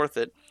think it's worth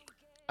it,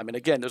 I mean,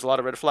 again, there's a lot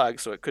of red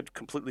flags, so it could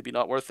completely be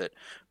not worth it.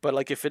 But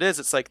like, if it is,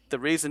 it's like the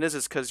reason is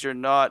because you're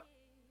not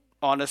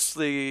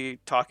honestly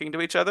talking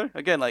to each other.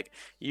 Again, like,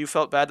 you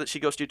felt bad that she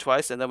ghosted you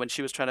twice, and then when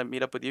she was trying to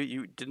meet up with you,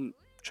 you didn't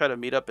try to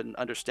meet up and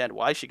understand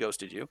why she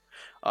ghosted you.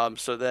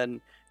 So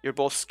then you're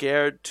both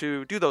scared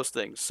to do those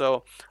things.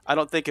 So I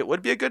don't think it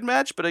would be a good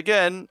match. But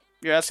again,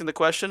 you're asking the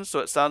question, so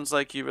it sounds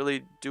like you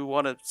really do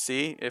want to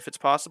see if it's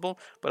possible.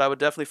 But I would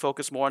definitely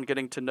focus more on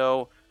getting to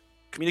know,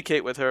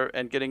 communicate with her,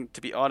 and getting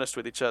to be honest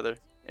with each other,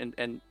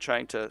 and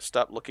trying to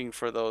stop looking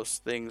for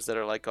those things that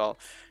are like, oh,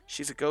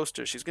 she's a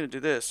ghoster, she's gonna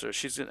do this, or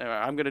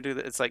I'm gonna do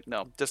that. It's like,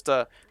 no, just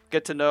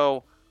get to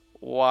know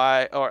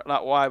why, or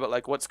not why, but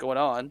like what's going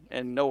on,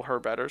 and know her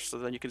better, so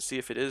then you can see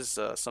if it is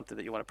something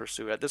that you want to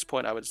pursue. At this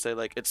point, I would say,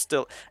 like, it's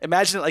still,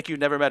 imagine it like you've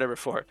never met her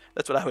before.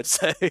 That's what I would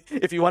say.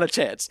 If you want a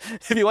chance,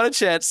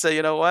 say,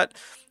 you know what,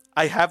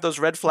 I have those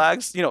red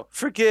flags,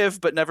 forgive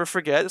but never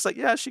forget. It's like,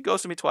 yeah, she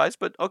ghosted me twice,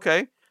 but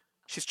okay,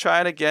 she's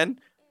trying again,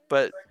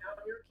 but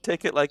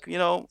take it like,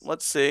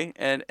 let's see,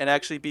 and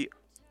actually be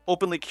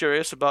openly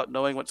curious about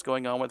knowing what's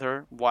going on with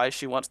her, why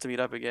she wants to meet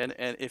up again,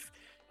 and if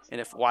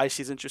why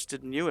she's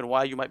interested in you and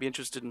why you might be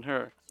interested in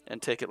her,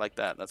 and take it like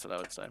that. That's what I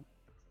would say.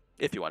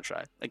 If you want to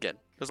try. Again,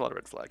 there's a lot of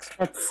red flags.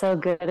 That's so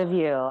good of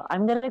you.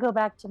 I'm going to go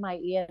back to my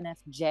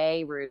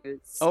ENFJ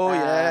roots. Oh,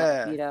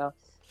 yeah.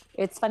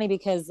 It's funny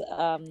because,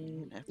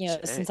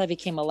 since I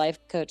became a life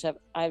coach,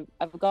 I've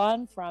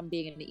gone from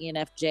being an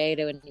ENFJ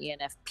to an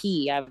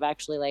ENFP. I've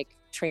actually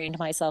trained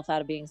myself out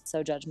of being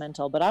so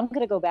judgmental, but I'm going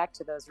to go back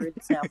to those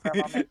roots now for a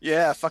moment.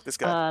 Yeah, fuck this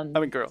guy.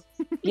 Girl.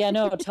 Yeah,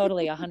 no,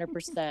 totally,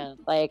 100%.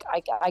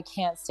 I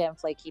can't stand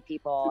flaky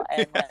people,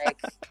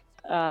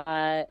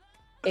 and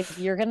if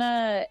you're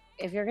gonna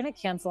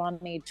cancel on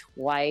me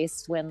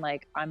twice when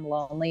I'm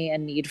lonely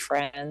and need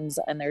friends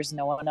and there's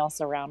no one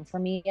else around for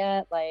me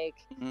yet,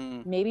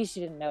 maybe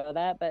she didn't know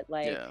that, but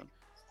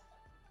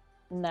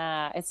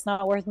nah, it's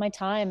not worth my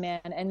time,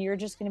 man. And you're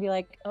just gonna be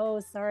like, oh,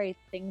 sorry,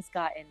 things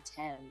got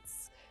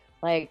intense.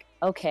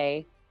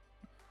 Okay,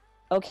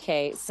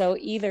 so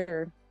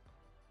either,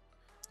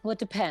 well, it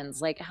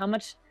depends.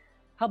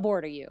 How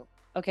bored are you?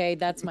 Okay,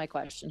 that's my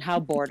question. How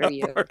bored are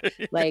you?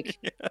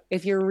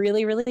 If you're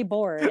really, really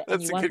bored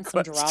and you want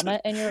some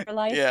drama in your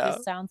life,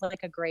 this sounds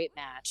like a great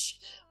match.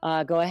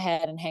 Go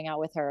ahead and hang out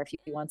with her if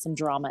you want some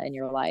drama in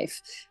your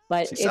life.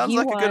 But she if sounds you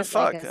like want a good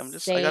fuck.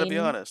 I gotta be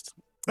honest.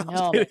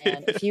 No,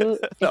 man. If you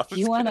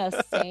want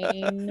a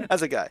sane,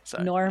 as a guy,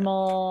 sorry,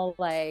 normal,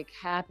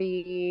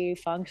 happy,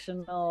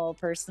 functional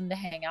person to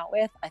hang out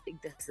with, I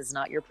think this is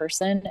not your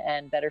person,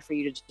 and better for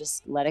you to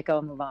just let it go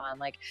and move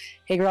on.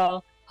 Hey,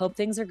 girl, hope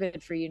things are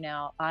good for you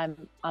now.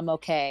 I'm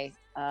okay.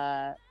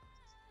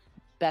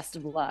 Best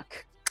of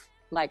luck.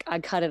 I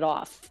cut it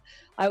off.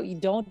 You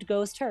don't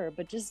ghost her,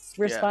 but just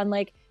respond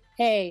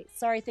hey,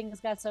 sorry things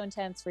got so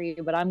intense for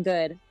you, but I'm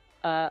good.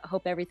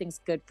 Hope everything's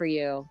good for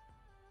you.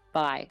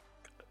 Bye.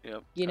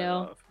 Yep.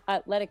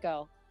 Let it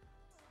go.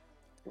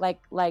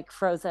 Like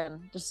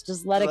Frozen.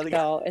 Just let it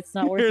go. It's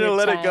not worth your time.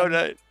 Let it go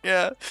night.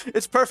 Yeah.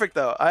 It's perfect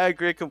though. I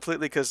agree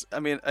completely, because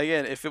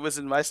again, if it was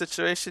in my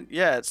situation,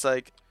 it's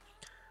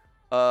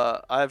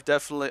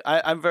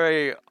I'm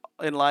very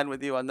in line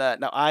with you on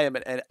that. Now I am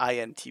an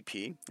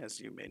INTP,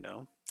 as you may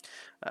know,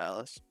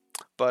 Alice.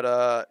 But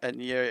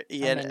and you're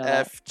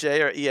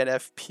ENFJ or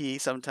ENFP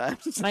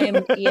sometimes. I am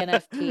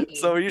ENFP.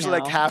 So we're usually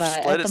now, half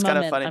split. It's kind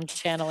of funny. I'm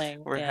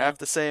channeling. We're half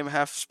the same,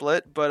 half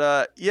split.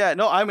 But I'm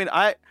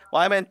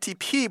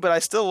NTP, but I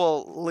still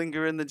will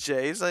linger in the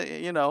J's.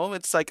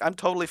 It's I'm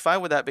totally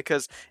fine with that,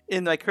 because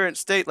in my current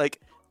state,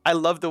 I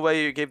love the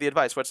way you gave the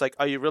advice, where it's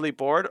are you really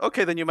bored?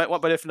 Okay, then you might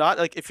want, but if not,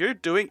 if you're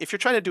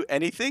trying to do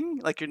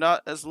anything, you're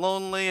not as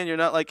lonely and you're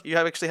not you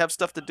actually have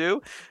stuff to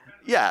do,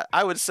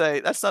 I would say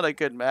that's not a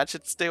good match.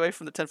 It's stay away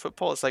from the 10-foot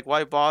pole. It's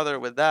why bother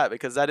with that?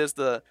 Because that is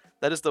the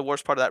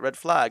worst part of that red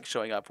flag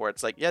showing up, where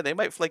it's they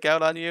might flake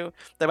out on you.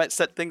 They might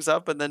set things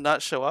up and then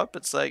not show up.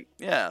 It's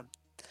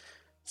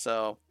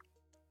so.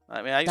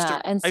 I mean, I used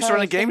to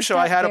run a game show.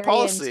 I had a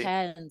policy.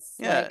 Intense.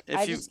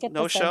 If you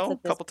no show a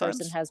couple times,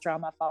 person has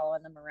drama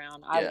following them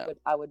around. I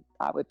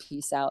would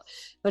peace out.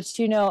 But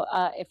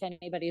if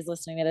anybody's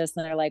listening to this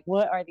and they're like,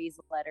 what are these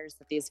letters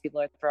that these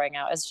people are throwing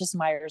out? It's just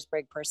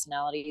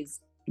Myers-Briggs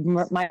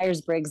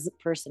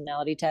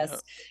personality test. Yeah.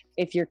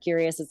 If you're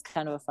curious, it's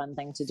kind of a fun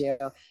thing to do.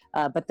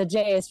 But the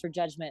J is for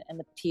judgment and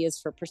the P is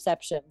for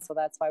perception. So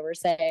that's why we're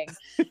saying,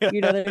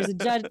 there's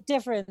a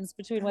difference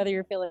between whether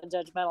you're feeling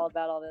judgmental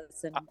about all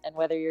this and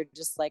whether you're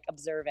just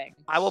observing.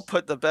 I will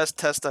put the best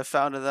test I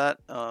found of that.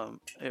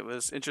 It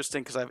was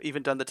interesting because I've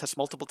even done the test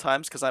multiple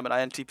times, because I'm an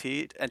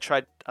INTP, and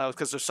tried,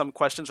 because there's some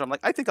questions where I'm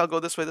I think I'll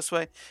go this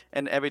way.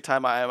 And every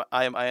time I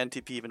am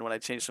INTP, even when I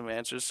change some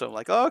answers. So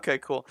I'm oh, okay,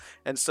 cool.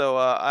 And so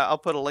I'll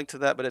put a link to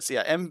that, but it's,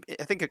 I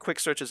think a quick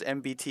search is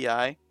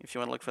MBTI, if you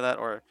want to look for that,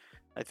 or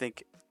I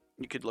think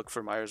you could look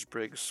for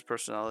Myers-Briggs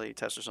personality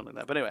test or something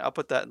like that. But anyway, I'll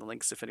put that in the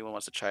links if anyone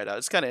wants to try it out.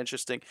 It's kind of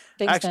interesting.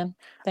 Thanks, man.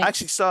 I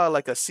actually saw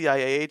a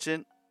CIA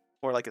agent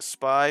or like a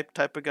spy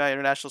type of guy,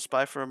 international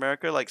spy for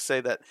America, like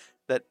say that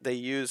they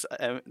use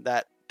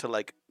that to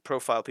like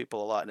profile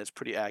people a lot, and it's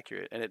pretty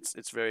accurate, and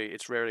it's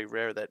rarely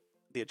rare that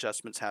the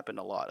adjustments happen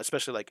a lot,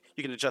 especially like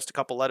you can adjust a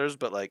couple letters,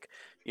 but like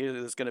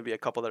there's going to be a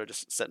couple that are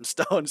just set in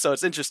stone. So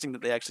it's interesting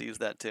that they actually use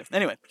that too.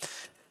 Anyway,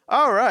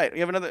 all right, I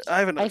have another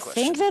I question.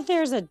 think that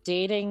there's a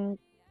dating.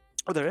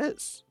 Oh, there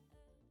is.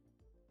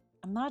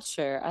 I'm not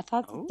sure. I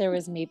thought that there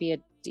was Oh. maybe a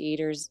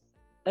daters.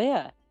 Oh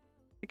yeah, I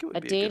think it would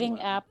a be a good dating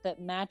one. app that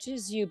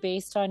matches you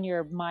based on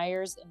your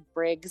Myers and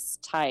Briggs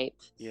type.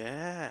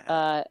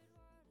 Yeah.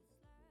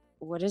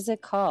 What is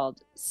it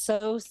called?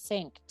 So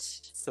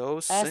Synced. So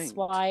synced.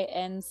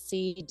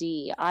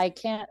 SYNCD. I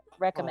can't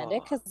recommend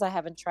it because I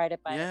haven't tried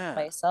it by Yeah.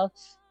 myself,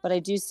 but I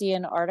do see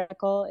an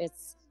article.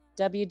 It's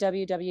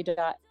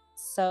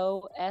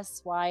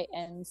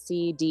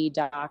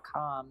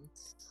www.sosyncd.com.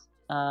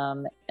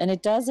 And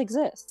it does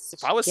exist.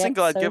 If I was Get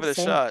single, I'd so give it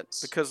a shot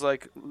synced. because,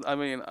 like, I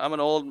mean, I'm an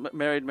old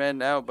married man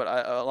now, but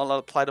a lot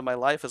apply to my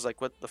life is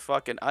like, what the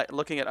fuck? And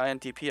looking at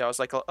INTP, I was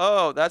like,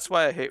 oh, that's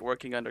why I hate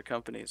working under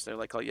companies. They're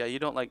like, oh yeah, you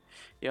don't like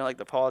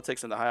the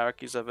politics and the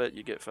hierarchies of it.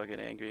 You get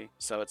fucking angry.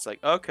 So it's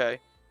like, okay,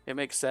 it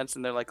makes sense.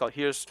 And they're like, oh,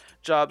 here's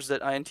jobs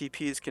that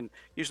INTPs can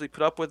usually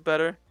put up with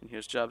better, and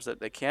here's jobs that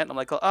they can't. I'm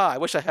like, oh, I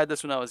wish I had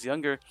this when I was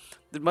younger.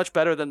 They're much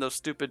better than those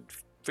stupid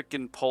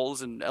freaking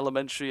polls in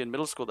elementary and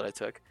middle school that I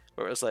took,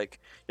 where it was like,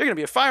 you're gonna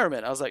be a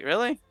fireman. I was like,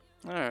 really?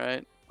 All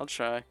right, I'll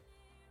try.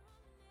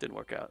 Didn't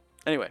work out.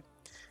 Anyway.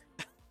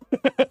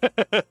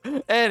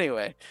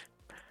 Anyway,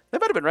 they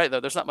might have been right though.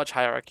 There's not much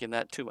hierarchy in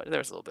that too much.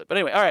 There's a little bit, but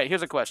anyway. All right,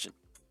 here's a question.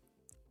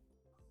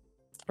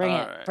 Bring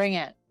All it. right. Bring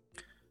it.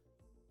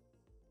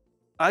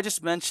 I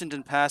just mentioned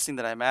in passing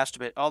that I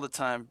masturbate all the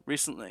time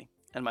recently,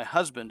 and my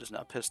husband is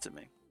now pissed at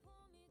me.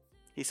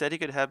 He said he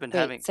could have been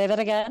having. Say that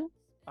again.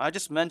 I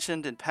just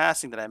mentioned in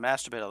passing that I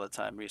masturbate all the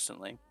time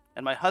recently,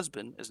 and my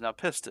husband is now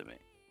pissed at me.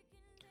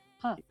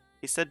 Huh.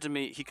 He said to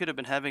me he could have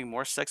been having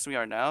more sex than we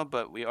are now,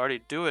 but we already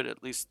do it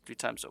at least 3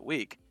 times a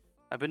week.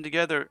 We've been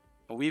together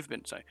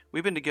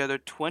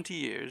 20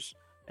 years,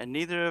 and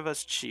neither of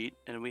us cheat,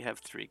 and we have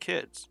 3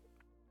 kids.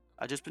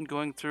 I've just been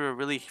going through a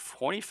really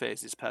horny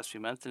phase these past few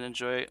months and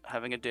enjoy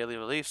having a daily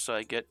release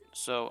so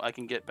I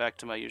can get back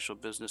to my usual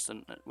business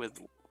and with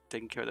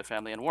taking care of the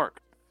family and work.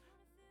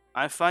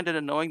 I find it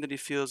annoying that he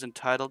feels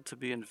entitled to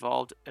be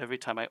involved every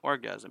time I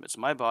orgasm. It's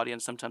my body, and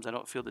sometimes I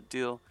don't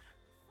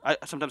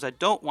sometimes I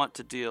don't want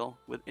to deal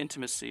with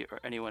intimacy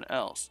or anyone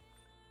else.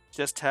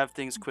 Just have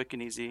things quick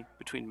and easy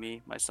between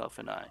me, myself,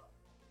 and I.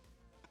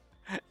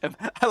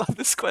 I love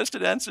this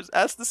question.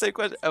 Ask the same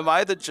question. Am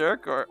I the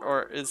jerk,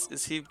 or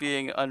is he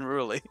being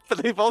unruly?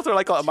 But they both are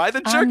like, oh, am I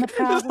the jerk?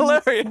 It's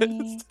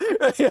hilarious.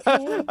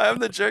 Yeah, I'm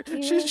the jerk.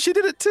 She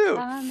did it too.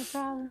 I'm the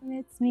problem.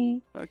 It's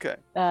me. Okay.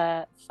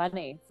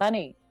 Funny.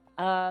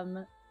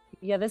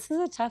 Yeah, this is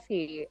a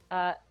toughie.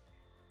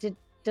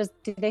 Does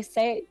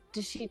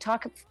she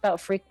talk about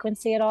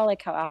frequency at all?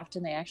 Like how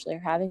often they actually are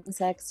having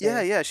sex?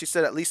 Yeah. She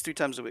said at least 3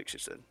 times a week, she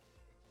said.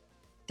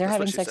 They're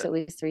having sex at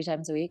least 3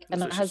 times a week. That's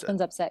and the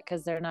husband's upset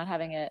because they're not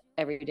having it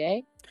every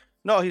day?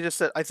 No, he just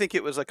said, I think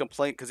it was a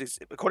complaint because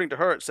according to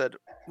her, it said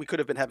we could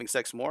have been having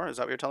sex more. Is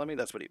that what you're telling me?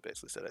 That's what he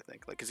basically said, I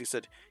think. Like, because he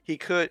said he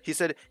could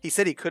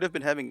have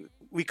been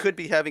we could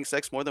be having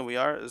sex more than we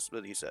are, is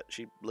what he said.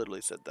 She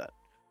literally said that.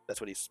 That's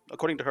what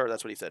according to her,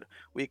 that's what he said.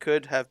 We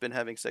could have been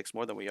having sex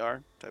more than we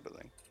are, type of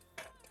thing.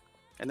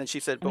 And then she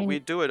said, but we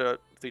do it at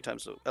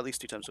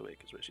least 3 times a week,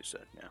 is what she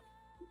said. Yeah.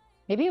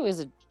 Maybe it was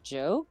a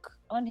joke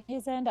on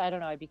his end. I don't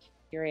know. I'd be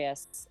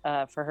curious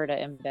for her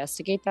to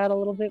investigate that a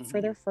little bit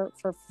further for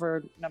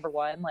number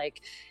one.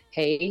 Like,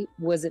 hey,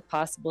 was it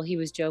possible he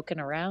was joking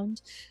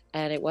around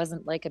and it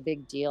wasn't like a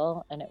big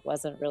deal and it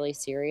wasn't really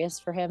serious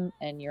for him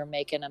and you're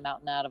making a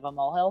mountain out of a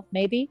molehill?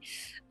 Maybe.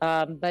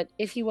 But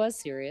if he was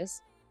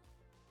serious,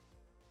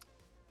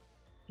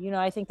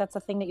 I think that's a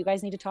thing that you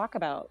guys need to talk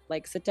about.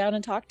 Like, sit down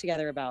and talk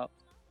together about.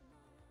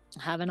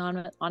 Have an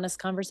honest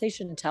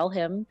conversation. Tell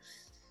him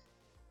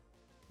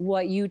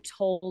what you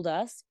told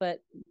us,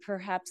 but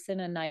perhaps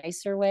in a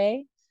nicer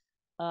way.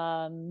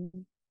 That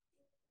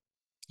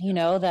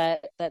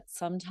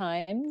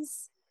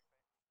sometimes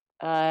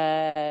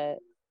that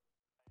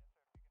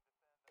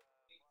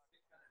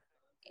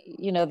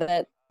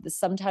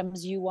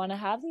sometimes you want to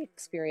have the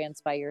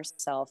experience by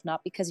yourself,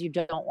 not because you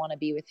don't want to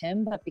be with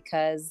him, but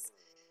because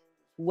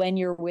when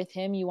you're with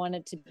him, you want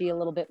it to be a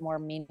little bit more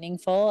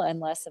meaningful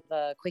and less of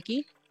a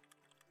quickie.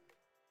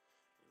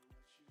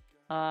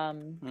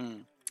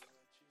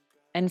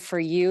 And for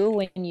you,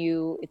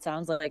 it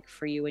sounds like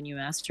for you, when you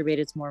masturbate,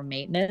 it's more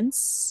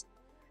maintenance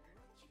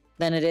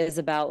than it is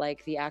about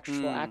like the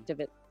actual act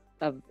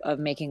of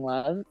making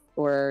love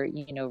or,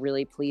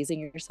 really pleasing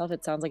yourself.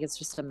 It sounds like it's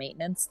just a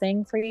maintenance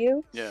thing for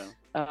you. Yeah.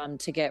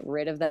 To get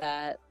rid of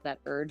that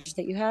urge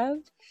that you have.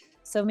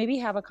 So maybe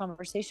have a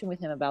conversation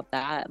with him about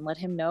that and let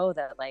him know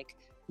that, like,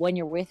 when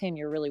you're with him,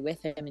 you're really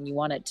with him and you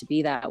want it to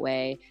be that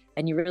way.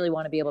 And you really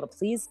want to be able to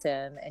please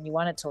him and you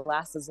want it to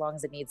last as long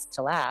as it needs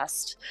to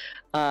last.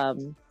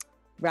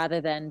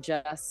 rather than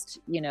just,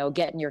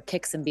 getting your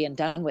kicks and being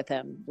done with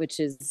him, which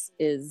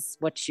is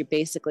what you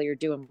basically are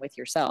doing with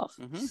yourself.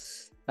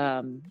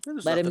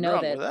 Let him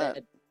know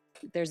that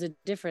there's a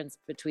difference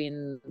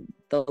between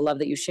the love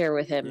that you share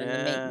with him and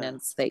the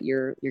maintenance that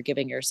you're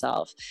giving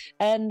yourself.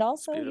 And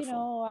also,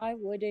 I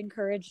would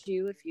encourage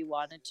you, if you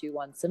wanted to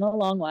once in a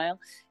long while,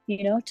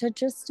 to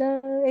just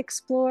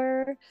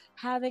explore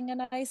having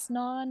a nice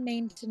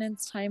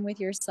non-maintenance time with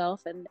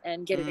yourself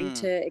and getting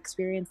to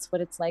experience what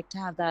it's like to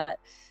have that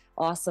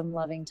awesome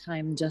loving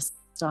time just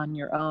on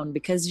your own,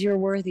 because you're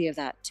worthy of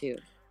that too.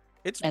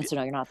 And so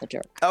no, you're not the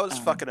jerk. That was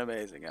fucking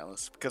amazing,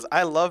 Alice, because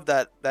I love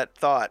that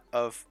thought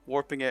of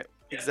warping it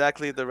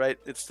exactly the right.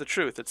 It's the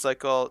truth. It's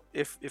like,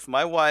 if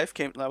my wife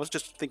came, I was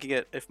just thinking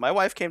it, if my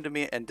wife came to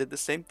me and did the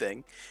same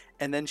thing,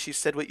 and then she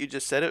said what you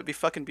just said, it would be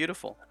fucking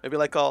beautiful. It'd be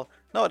like, no,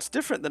 it's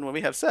different than when we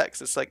have sex.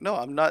 It's like, no,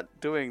 I'm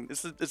not doing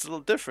this. It's a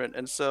little different.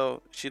 And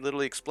so she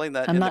literally explained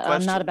that in the question.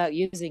 I'm not about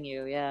using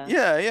you. Yeah.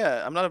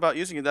 Yeah. I'm not about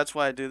using you. That's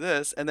why I do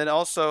this. And then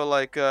also,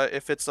 like,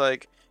 if it's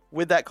like,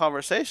 with that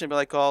conversation, be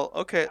like,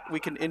 okay, we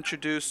can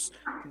introduce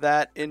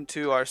that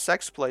into our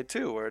sex play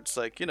too, where it's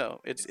like,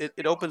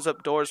 it opens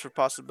up doors for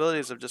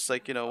possibilities of just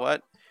like,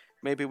 what,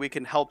 maybe we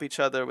can help each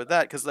other with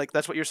that, because like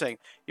that's what you're saying.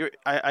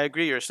 I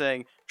agree. You're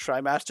saying try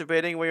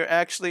masturbating where you're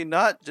actually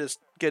not just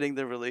getting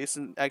the release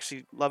and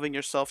actually loving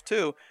yourself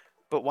too,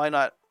 but why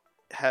not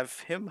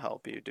have him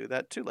help you do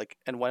that too? Like,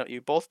 and why don't you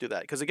both do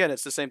that? Because again,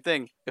 it's the same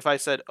thing. If I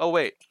said, oh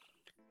wait,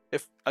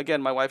 if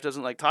again my wife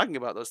doesn't like talking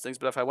about those things,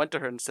 but if I went to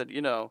her and said,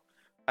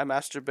 I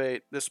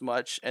masturbate this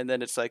much, and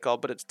then it's like,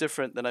 but it's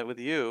different than with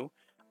you,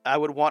 I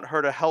would want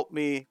her to help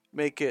me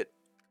make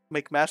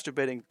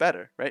masturbating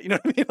better, right? You know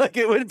what I mean? Like,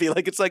 it would be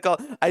like, it's like,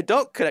 I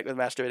don't connect with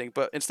masturbating,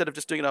 but instead of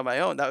just doing it on my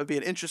own, that would be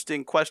an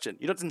interesting question.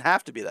 It doesn't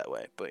have to be that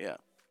way, but yeah.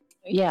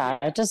 Yeah,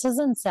 it just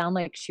doesn't sound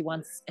like she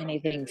wants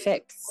anything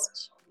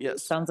fixed. Yes. It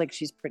sounds like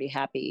she's pretty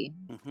happy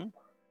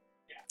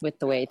with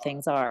the way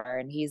things are,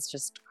 and he's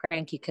just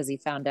cranky because he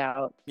found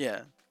out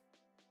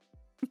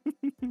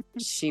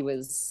she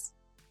was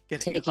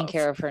taking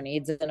care of her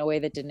needs in a way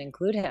that didn't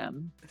include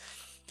him.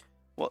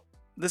 Well,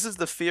 this is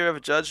the fear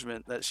of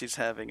judgment that she's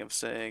having, of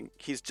saying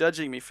he's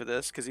judging me for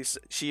this, because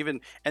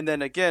and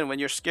then again, when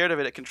you're scared of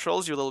it, it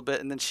controls you a little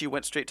bit, and then she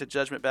went straight to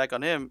judgment back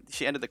on him.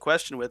 She ended the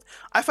question with,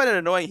 I find it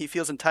annoying he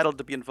feels entitled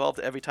to be involved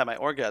every time I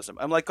orgasm.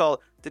 I'm like,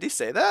 did he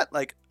say that?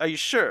 Like, are you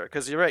sure?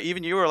 Because you're right,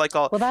 even you were like,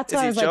 well, that's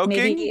why I was like,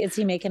 maybe is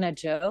he making a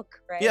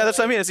joke, right? Yeah, that's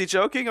what I mean. Is he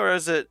joking, or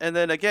is it? And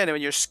then again,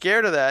 when you're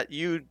scared of that,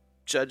 you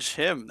judge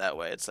him that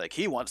way. It's like,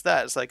 he wants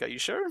that. It's like, are you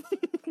sure?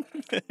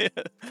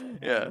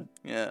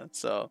 yeah.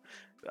 So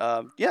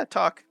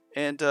talk,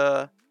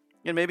 and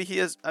maybe he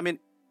is. I mean,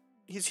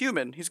 he's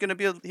human. He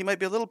might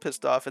be a little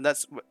pissed off, and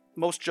that's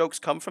most jokes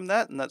come from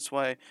that, and that's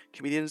why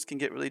comedians can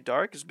get really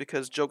dark, is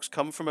because jokes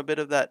come from a bit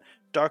of that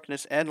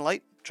darkness and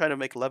light, trying to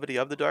make levity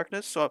of the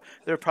darkness. So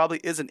there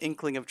probably is an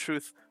inkling of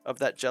truth of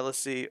that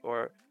jealousy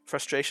or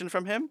frustration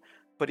from him,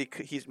 but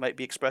he might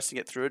be expressing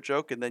it through a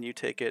joke, and then you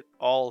take it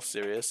all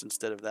serious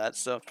instead of that.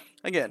 So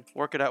again,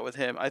 work it out with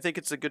him. I think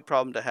it's a good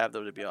problem to have,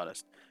 though, to be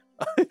honest.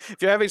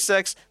 If you're having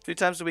sex 3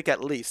 times a week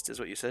at least, is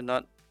what you said,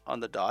 not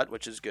on the dot,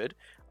 which is good.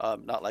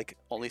 Not like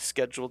only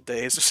scheduled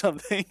days or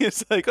something.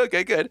 It's like,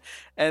 okay, good.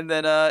 And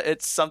then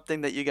it's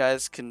something that you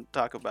guys can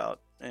talk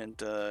about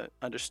and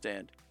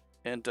understand.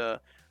 And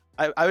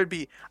I would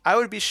be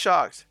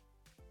shocked.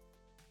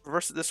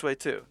 Reverse it this way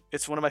too.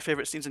 It's one of my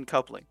favorite scenes in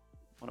Coupling.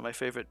 One of my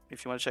favorite,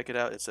 if you want to check it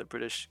out, it's a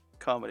British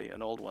comedy,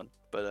 an old one,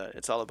 but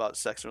it's all about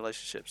sex and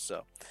relationships.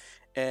 So,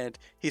 and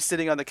he's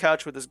sitting on the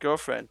couch with his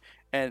girlfriend,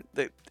 and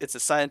it's a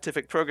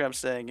scientific program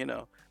saying,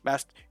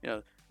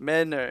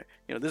 men are,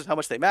 this is how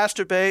much they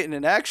masturbate, and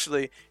then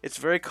actually it's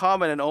very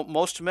common, and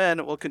most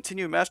men will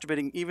continue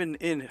masturbating even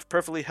in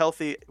perfectly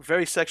healthy,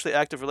 very sexually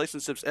active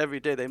relationships every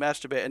day. They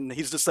masturbate, and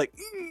he's just like,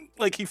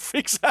 like he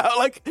freaks out,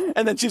 like,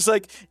 and then she's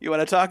like, you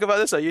want to talk about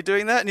this? Are you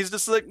doing that? And he's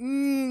just like,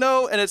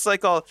 no, and it's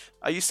like, are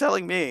you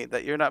telling me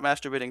that you're not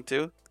masturbating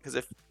too? Because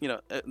if,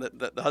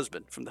 the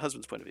husband, from the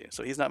husband's point of view,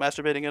 so he's not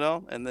masturbating at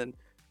all, and then,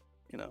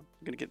 you're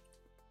going to get,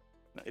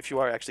 if you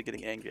are actually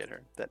getting angry at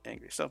her, that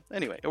angry. So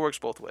anyway, it works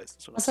both ways.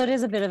 So it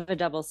is a bit of a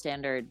double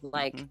standard.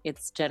 Like,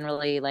 it's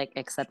generally like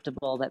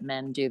acceptable that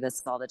men do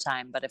this all the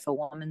time, but if a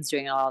woman's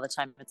doing it all the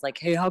time, it's like,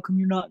 hey, how come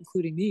you're not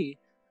including me?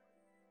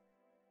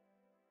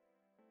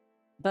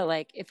 But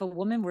like, if a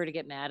woman were to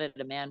get mad at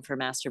a man for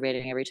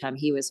masturbating every time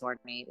he was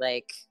horny,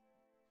 like,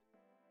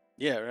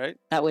 yeah, right,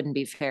 that wouldn't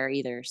be fair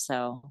either.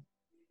 So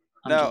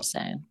I'm just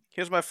saying.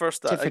 Here's my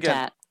first thought.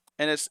 Again,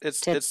 and it's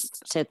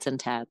tits and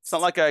tats. It's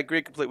not like I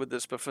agree completely with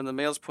this, but from the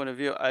male's point of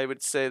view, I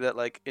would say that,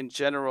 like, in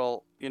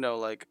general,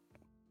 like,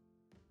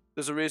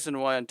 there's a reason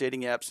why on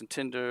dating apps and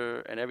Tinder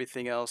and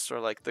everything else, or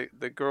like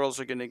the girls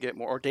are going to get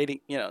more, or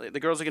dating, the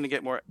girls are going to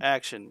get more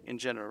action in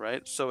general,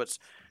 right? So it's,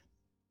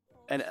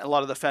 and a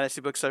lot of the fantasy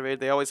books I read,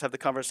 they always have the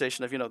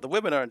conversation of, the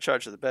women are in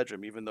charge of the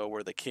bedroom, even though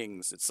we're the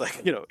kings. It's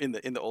like, in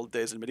the old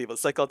days in medieval,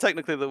 it's like,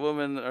 technically the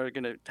women are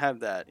going to have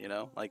that,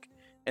 like,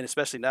 and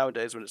especially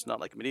nowadays when it's not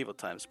like medieval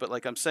times. But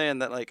like, I'm saying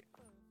that, like,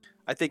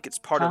 I think it's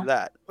part of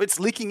that. It's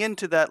leaking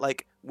into that,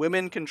 like,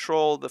 women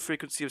control the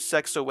frequency of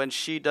sex, so when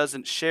she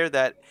doesn't share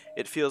that,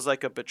 it feels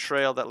like a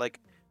betrayal that, like,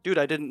 dude,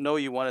 I didn't know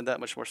you wanted that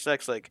much more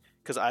sex, like,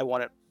 because I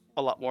want it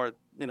a lot more,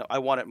 I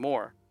want it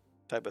more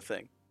type of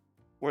thing.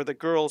 Where the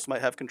girls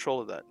might have control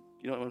of that.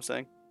 You know what I'm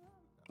saying?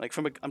 Like,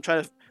 I'm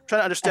trying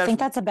to understand. I think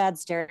that's a bad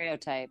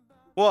stereotype.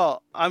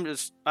 Well, I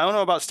don't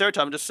know about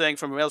stereotype. I'm just saying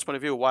from a male's point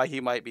of view why he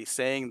might be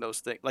saying those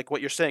things, like what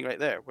you're saying right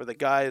there, where the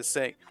guy is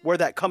saying where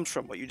that comes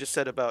from. What you just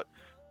said about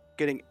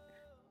getting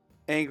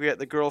angry at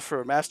the girl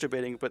for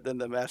masturbating, but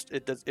then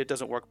it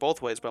doesn't work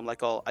both ways. But I'm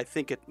like, I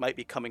think it might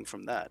be coming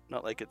from that,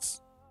 not like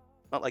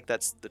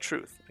that's the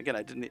truth. Again,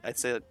 I'd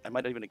say I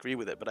might not even agree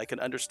with it, but I can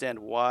understand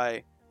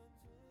why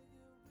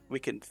we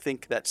can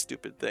think that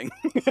stupid thing.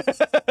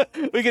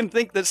 We can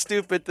think that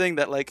stupid thing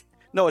that, like,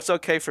 no, it's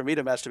okay for me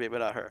to masturbate, but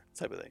not her,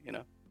 type of thing,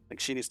 Like,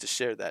 she needs to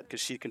share that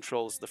because she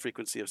controls the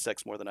frequency of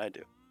sex more than I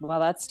do. Well,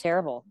 that's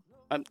terrible.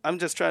 I'm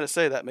just trying to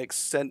say that makes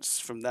sense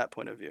from that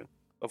point of view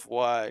of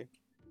why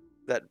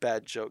that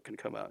bad joke can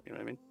come out. You know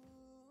what I mean?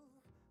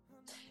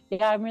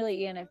 Yeah, I'm really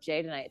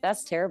ENFJ tonight.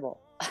 That's terrible.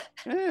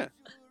 Yeah.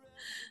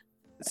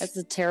 That's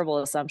a terrible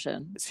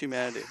assumption. It's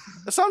humanity.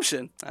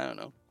 Assumption? I don't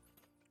know.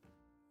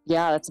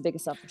 Yeah, that's a big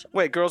assumption.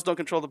 Wait, girls don't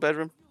control the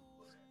bedroom?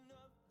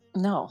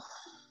 No.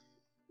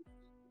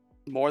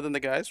 More than the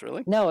guys,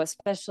 really? No,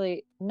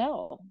 especially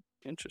no.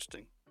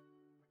 Interesting.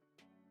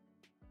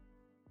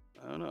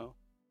 I don't know.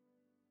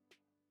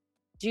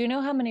 Do you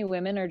know how many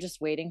women are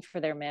just waiting for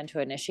their man to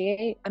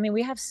initiate? I mean,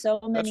 we have so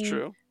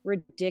many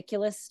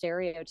ridiculous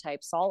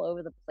stereotypes all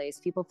over the place.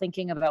 People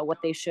thinking about what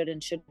they should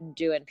and shouldn't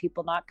do, and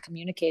people not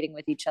communicating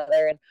with each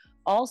other, and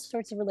all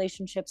sorts of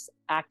relationships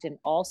act in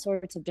all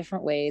sorts of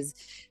different ways,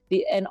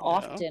 and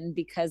often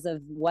because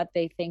of what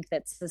they think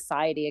that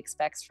society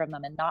expects from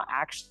them and not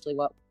actually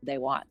what they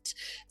want.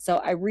 So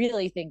I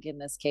really think in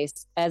this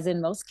case, as in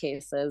most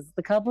cases,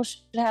 the couple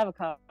should have a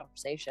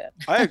conversation.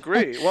 I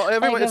agree. Well,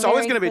 everyone, it's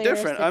always going to be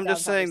different. I'm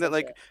just saying that,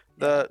 like,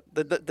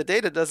 the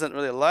data doesn't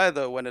really lie,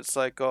 though, when it's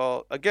like,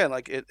 again,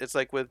 like it's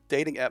like with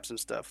dating apps and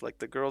stuff, like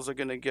the girls are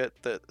going to get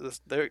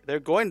they're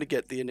going to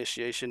get the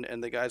initiation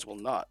and the guys will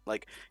not.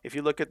 Like, if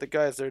you look at the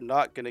guys, they're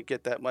not going to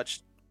get that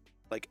much,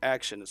 like,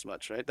 action as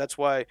much, right? That's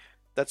why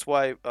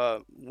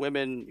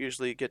women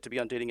usually get to be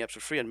on dating apps for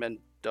free and men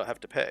don't have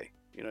to pay.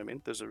 You know what I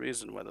mean? There's a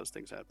reason why those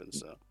things happen.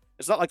 So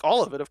it's not like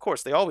all of it, of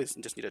course. They always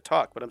just need to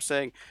talk. But I'm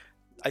saying,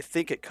 I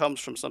think it comes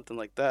from something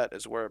like that,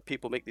 is where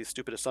people make these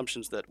stupid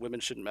assumptions that women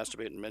shouldn't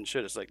masturbate and men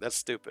should. It's like, that's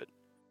stupid.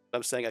 But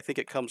I'm saying I think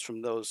it comes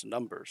from those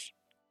numbers.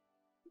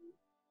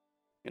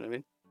 You know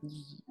what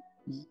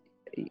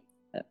I mean?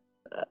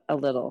 A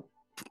little.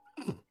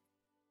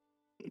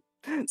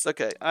 It's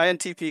okay.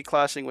 INTP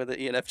clashing with the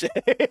ENFJ.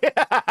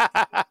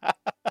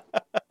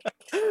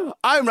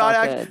 I'm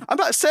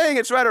not saying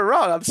it's right or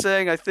wrong. I'm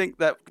saying I think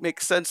that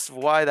makes sense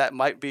why that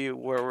might be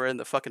where we're in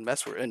the fucking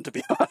mess we're in, to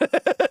be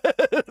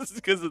honest.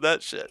 Because of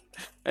that shit.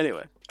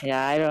 Anyway.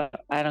 Yeah,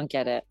 I don't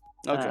get it.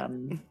 Okay.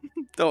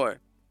 Don't worry.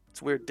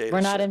 It's weird data.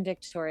 We're not in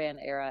Victorian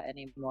era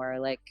anymore.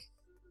 Like,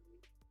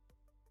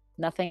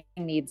 nothing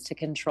needs to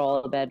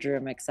control a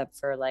bedroom except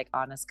for, like,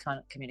 honest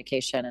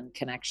communication and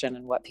connection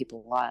and what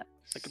people want.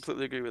 I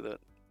completely agree with that.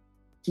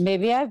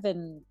 Maybe I've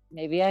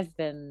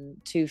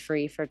been too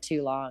free for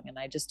too long, and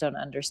I just don't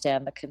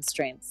understand the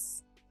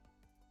constraints.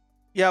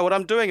 Yeah, what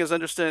I'm doing is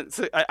understand.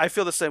 So I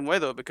feel the same way,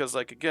 though, because,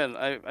 like, again,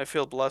 I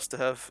feel blessed to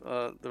have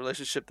the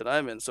relationship that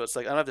I'm in. So it's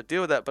like I don't have to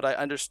deal with that, but I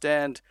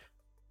understand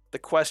the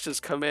questions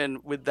come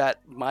in with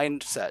that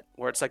mindset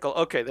where it's like,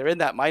 okay, they're in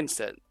that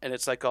mindset. And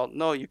it's like,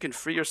 no, you can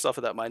free yourself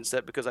of that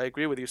mindset, because I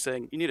agree with you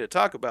saying you need to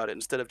talk about it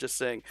instead of just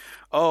saying,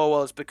 oh,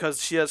 well, it's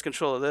because she has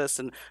control of this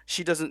and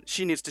she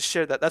needs to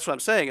share that. That's what I'm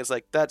saying, is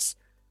like, that's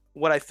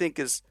what I think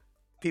is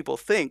people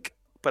think,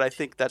 but I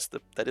think that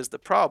is the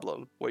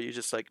problem, where you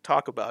just, like,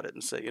 talk about it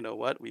and say, you know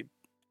what,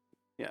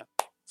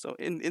 So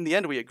in the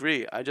end, we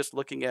agree. I'm just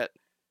looking at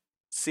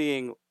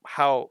seeing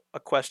how a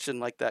question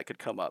like that could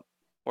come up,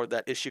 or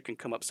that issue can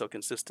come up so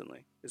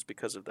consistently, is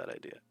because of that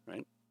idea,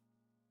 right?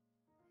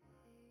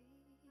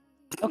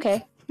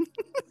 Okay.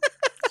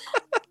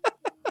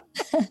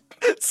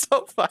 It's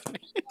so funny.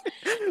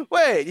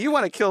 Wait, you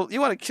want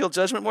to kill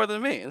judgment more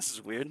than me? This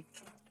is weird.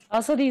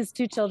 Also, these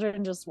two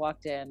children just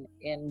walked in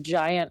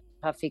giant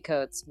puffy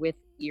coats with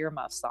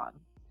earmuffs on.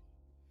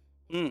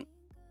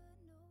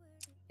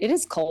 It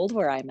is cold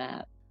where I'm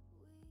at.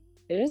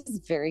 It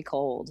is very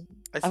cold.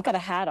 I've got a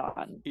hat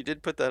on. You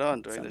did put that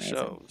on during the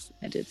show.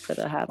 I did put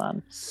a hat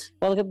on.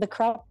 Well, the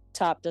crop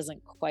top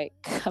doesn't quite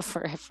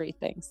cover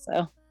everything,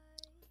 so.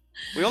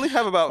 We only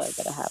have about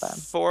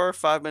 4 or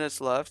 5 minutes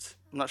left.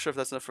 I'm not sure if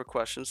that's enough for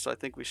questions, so I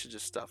think we should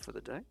just stop for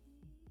the day.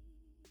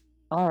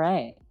 All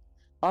right.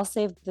 I'll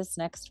save this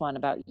next one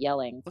about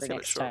yelling for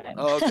next time.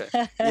 Oh,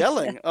 okay.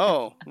 Yelling.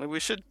 Oh, maybe we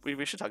should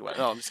talk about it.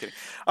 No, I'm just kidding.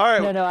 All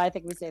right. No, I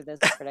think we save this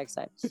for next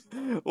time.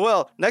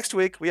 Well, next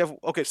week we have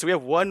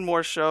one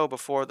more show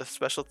before the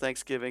special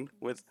Thanksgiving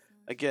with,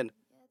 again,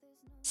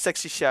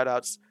 sexy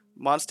shout-outs,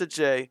 Monster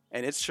J,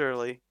 and it's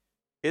Shirley,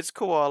 it's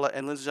Koala,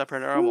 and Lindsay John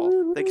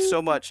Paranormal. Thank you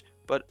so much.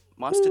 But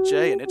Monster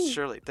J and It's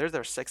Shirley, they're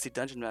their sexy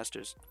dungeon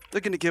masters. They're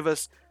going to give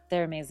us...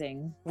 They're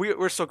amazing.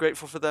 We're so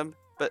grateful for them,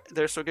 but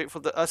they're so grateful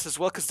to us as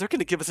well because they're going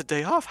to give us a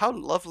day off. How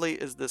lovely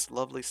is this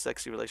lovely,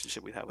 sexy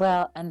relationship we have with them?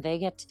 Well, and they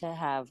get to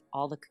have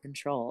all the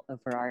control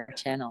over our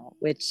channel,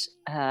 which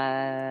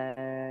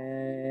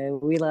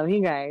we love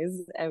you guys,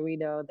 and we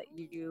know that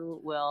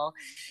you will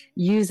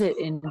use it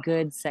in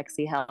good,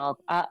 sexy health.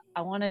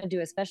 I want to do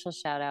a special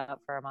shout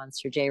out for our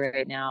Monster J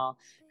right now,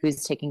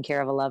 who's taking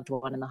care of a loved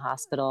one in the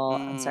hospital.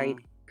 I'm sorry you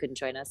couldn't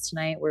join us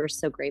tonight. We're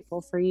so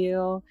grateful for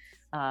you.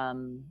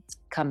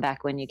 Come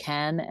back when you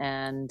can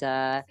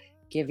and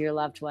give your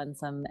loved one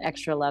some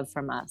extra love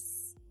from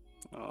us.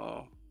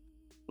 Oh,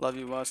 love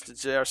you, Monster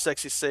J, our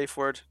sexy safe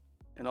word,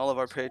 and all of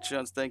our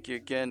Patreons. Thank you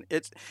again.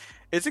 It's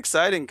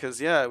exciting because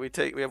we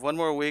have one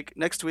more week.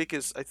 Next week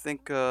is, I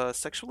think,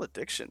 sexual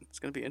addiction. It's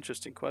gonna be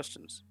interesting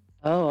questions.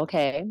 Oh,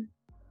 okay.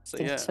 So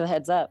Thanks for the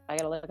heads up. I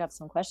gotta look up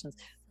some questions.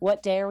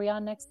 What day are we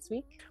on next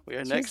week? We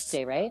are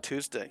Tuesday, right?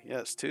 Tuesday,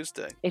 yes,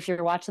 Tuesday. If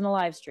you're watching the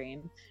live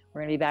stream,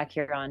 we're gonna be back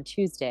here on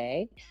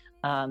Tuesday,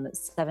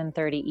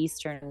 7:30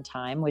 Eastern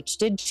time, which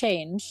did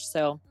change,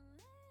 so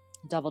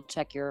double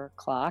check your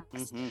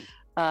clocks.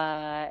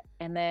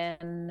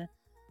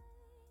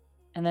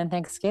 And then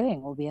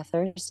Thanksgiving will be a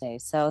Thursday.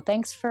 So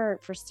thanks for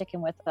sticking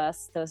with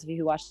us, those of you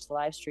who watched the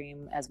live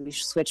stream as we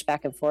switch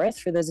back and forth.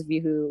 For those of you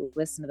who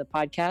listen to the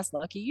podcast,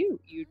 lucky you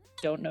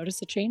don't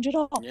notice a change at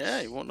all.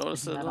 Yeah, you won't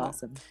notice it at all.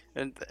 Awesome.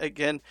 And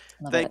again,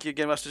 thank you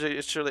again, Master J.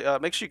 It's Shirley.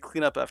 Make sure you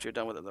clean up after you're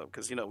done with it, though,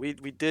 because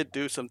we did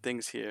do some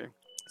things here.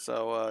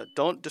 So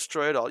don't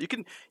destroy it all. You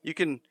can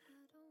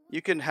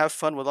have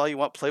fun with all you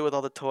want, play with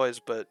all the toys,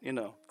 but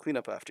clean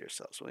up after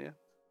yourselves, will you?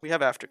 We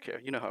have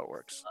aftercare. You know how it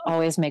works.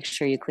 Always make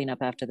sure you clean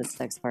up after the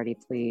sex party,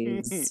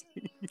 please.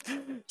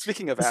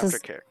 Speaking of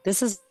aftercare.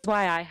 This is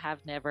why I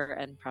have never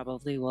and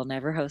probably will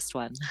never host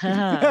one.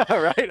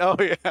 Right? Oh,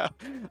 yeah.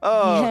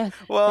 Oh, yeah,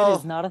 well. That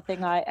is not a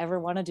thing I ever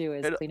want to do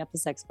is clean up the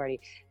sex party.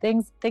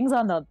 Things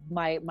on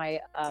my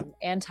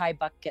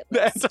anti-bucket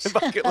list. The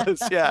anti-bucket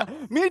list, yeah.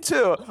 Me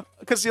too.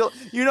 Because you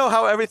know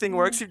how everything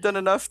works. You've done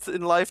enough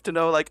in life to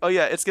know, like, oh,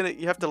 yeah,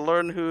 you have to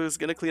learn who's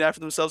going to clean after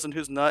themselves and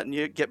who's not, and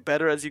you get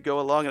better as you go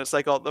along, and it's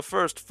like, the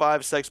first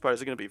 5 sex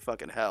parties are going to be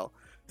fucking hell.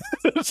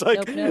 It's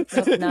like, nope,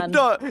 none.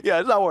 No, yeah,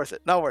 it's not worth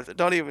it. Not worth it.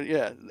 Don't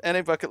even,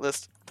 any bucket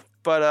list.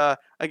 But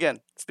again,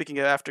 speaking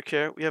of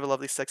aftercare, we have a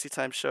lovely Sexy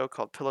Time show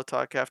called Pillow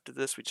Talk after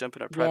this. We jump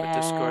in our private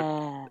Discord,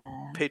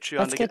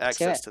 Patreon to get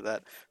access to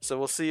that. So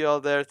we'll see you all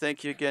there.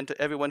 Thank you again to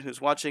everyone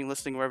who's watching,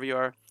 listening, wherever you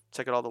are.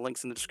 Check out all the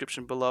links in the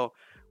description below.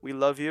 We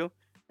love you.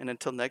 And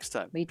until next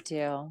time. We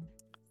do.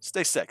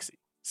 Stay sexy.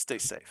 Stay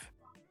safe.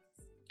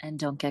 And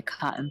don't get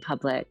caught in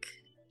public.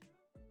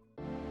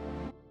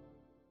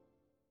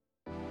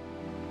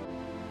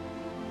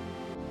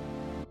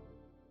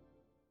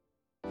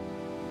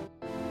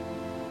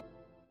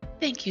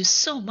 Thank you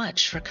so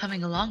much for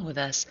coming along with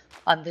us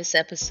on this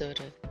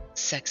episode of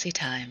Sexy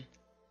Time.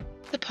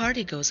 The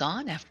party goes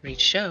on after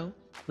each show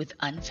with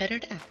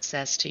unfettered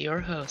access to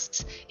your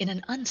hosts in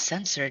an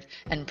uncensored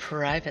and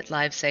private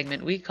live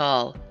segment we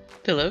call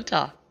Pillow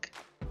Talk.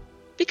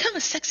 Become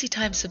a Sexy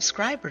Time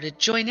subscriber to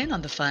join in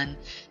on the fun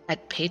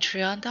at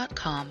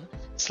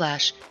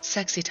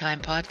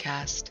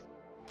patreon.com/sexytimepodcast.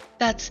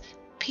 That's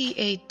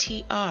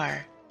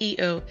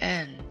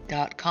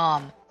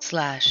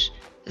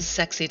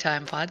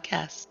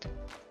patreon.com/SexyTimePodcast.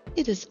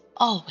 It is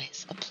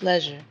always a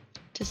pleasure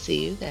to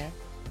see you there.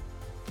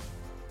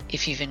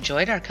 If you've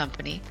enjoyed our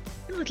company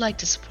and would like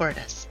to support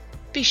us,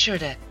 be sure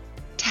to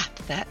tap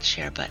that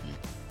share button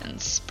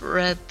and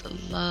spread the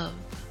love.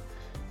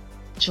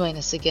 Join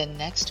us again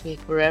next week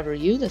wherever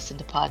you listen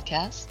to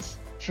podcasts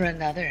for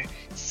another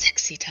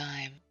Sexy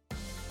Time.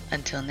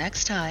 Until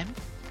next time,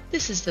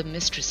 this is the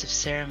Mistress of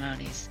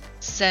Ceremonies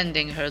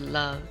sending her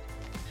love.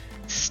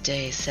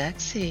 Stay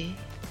sexy.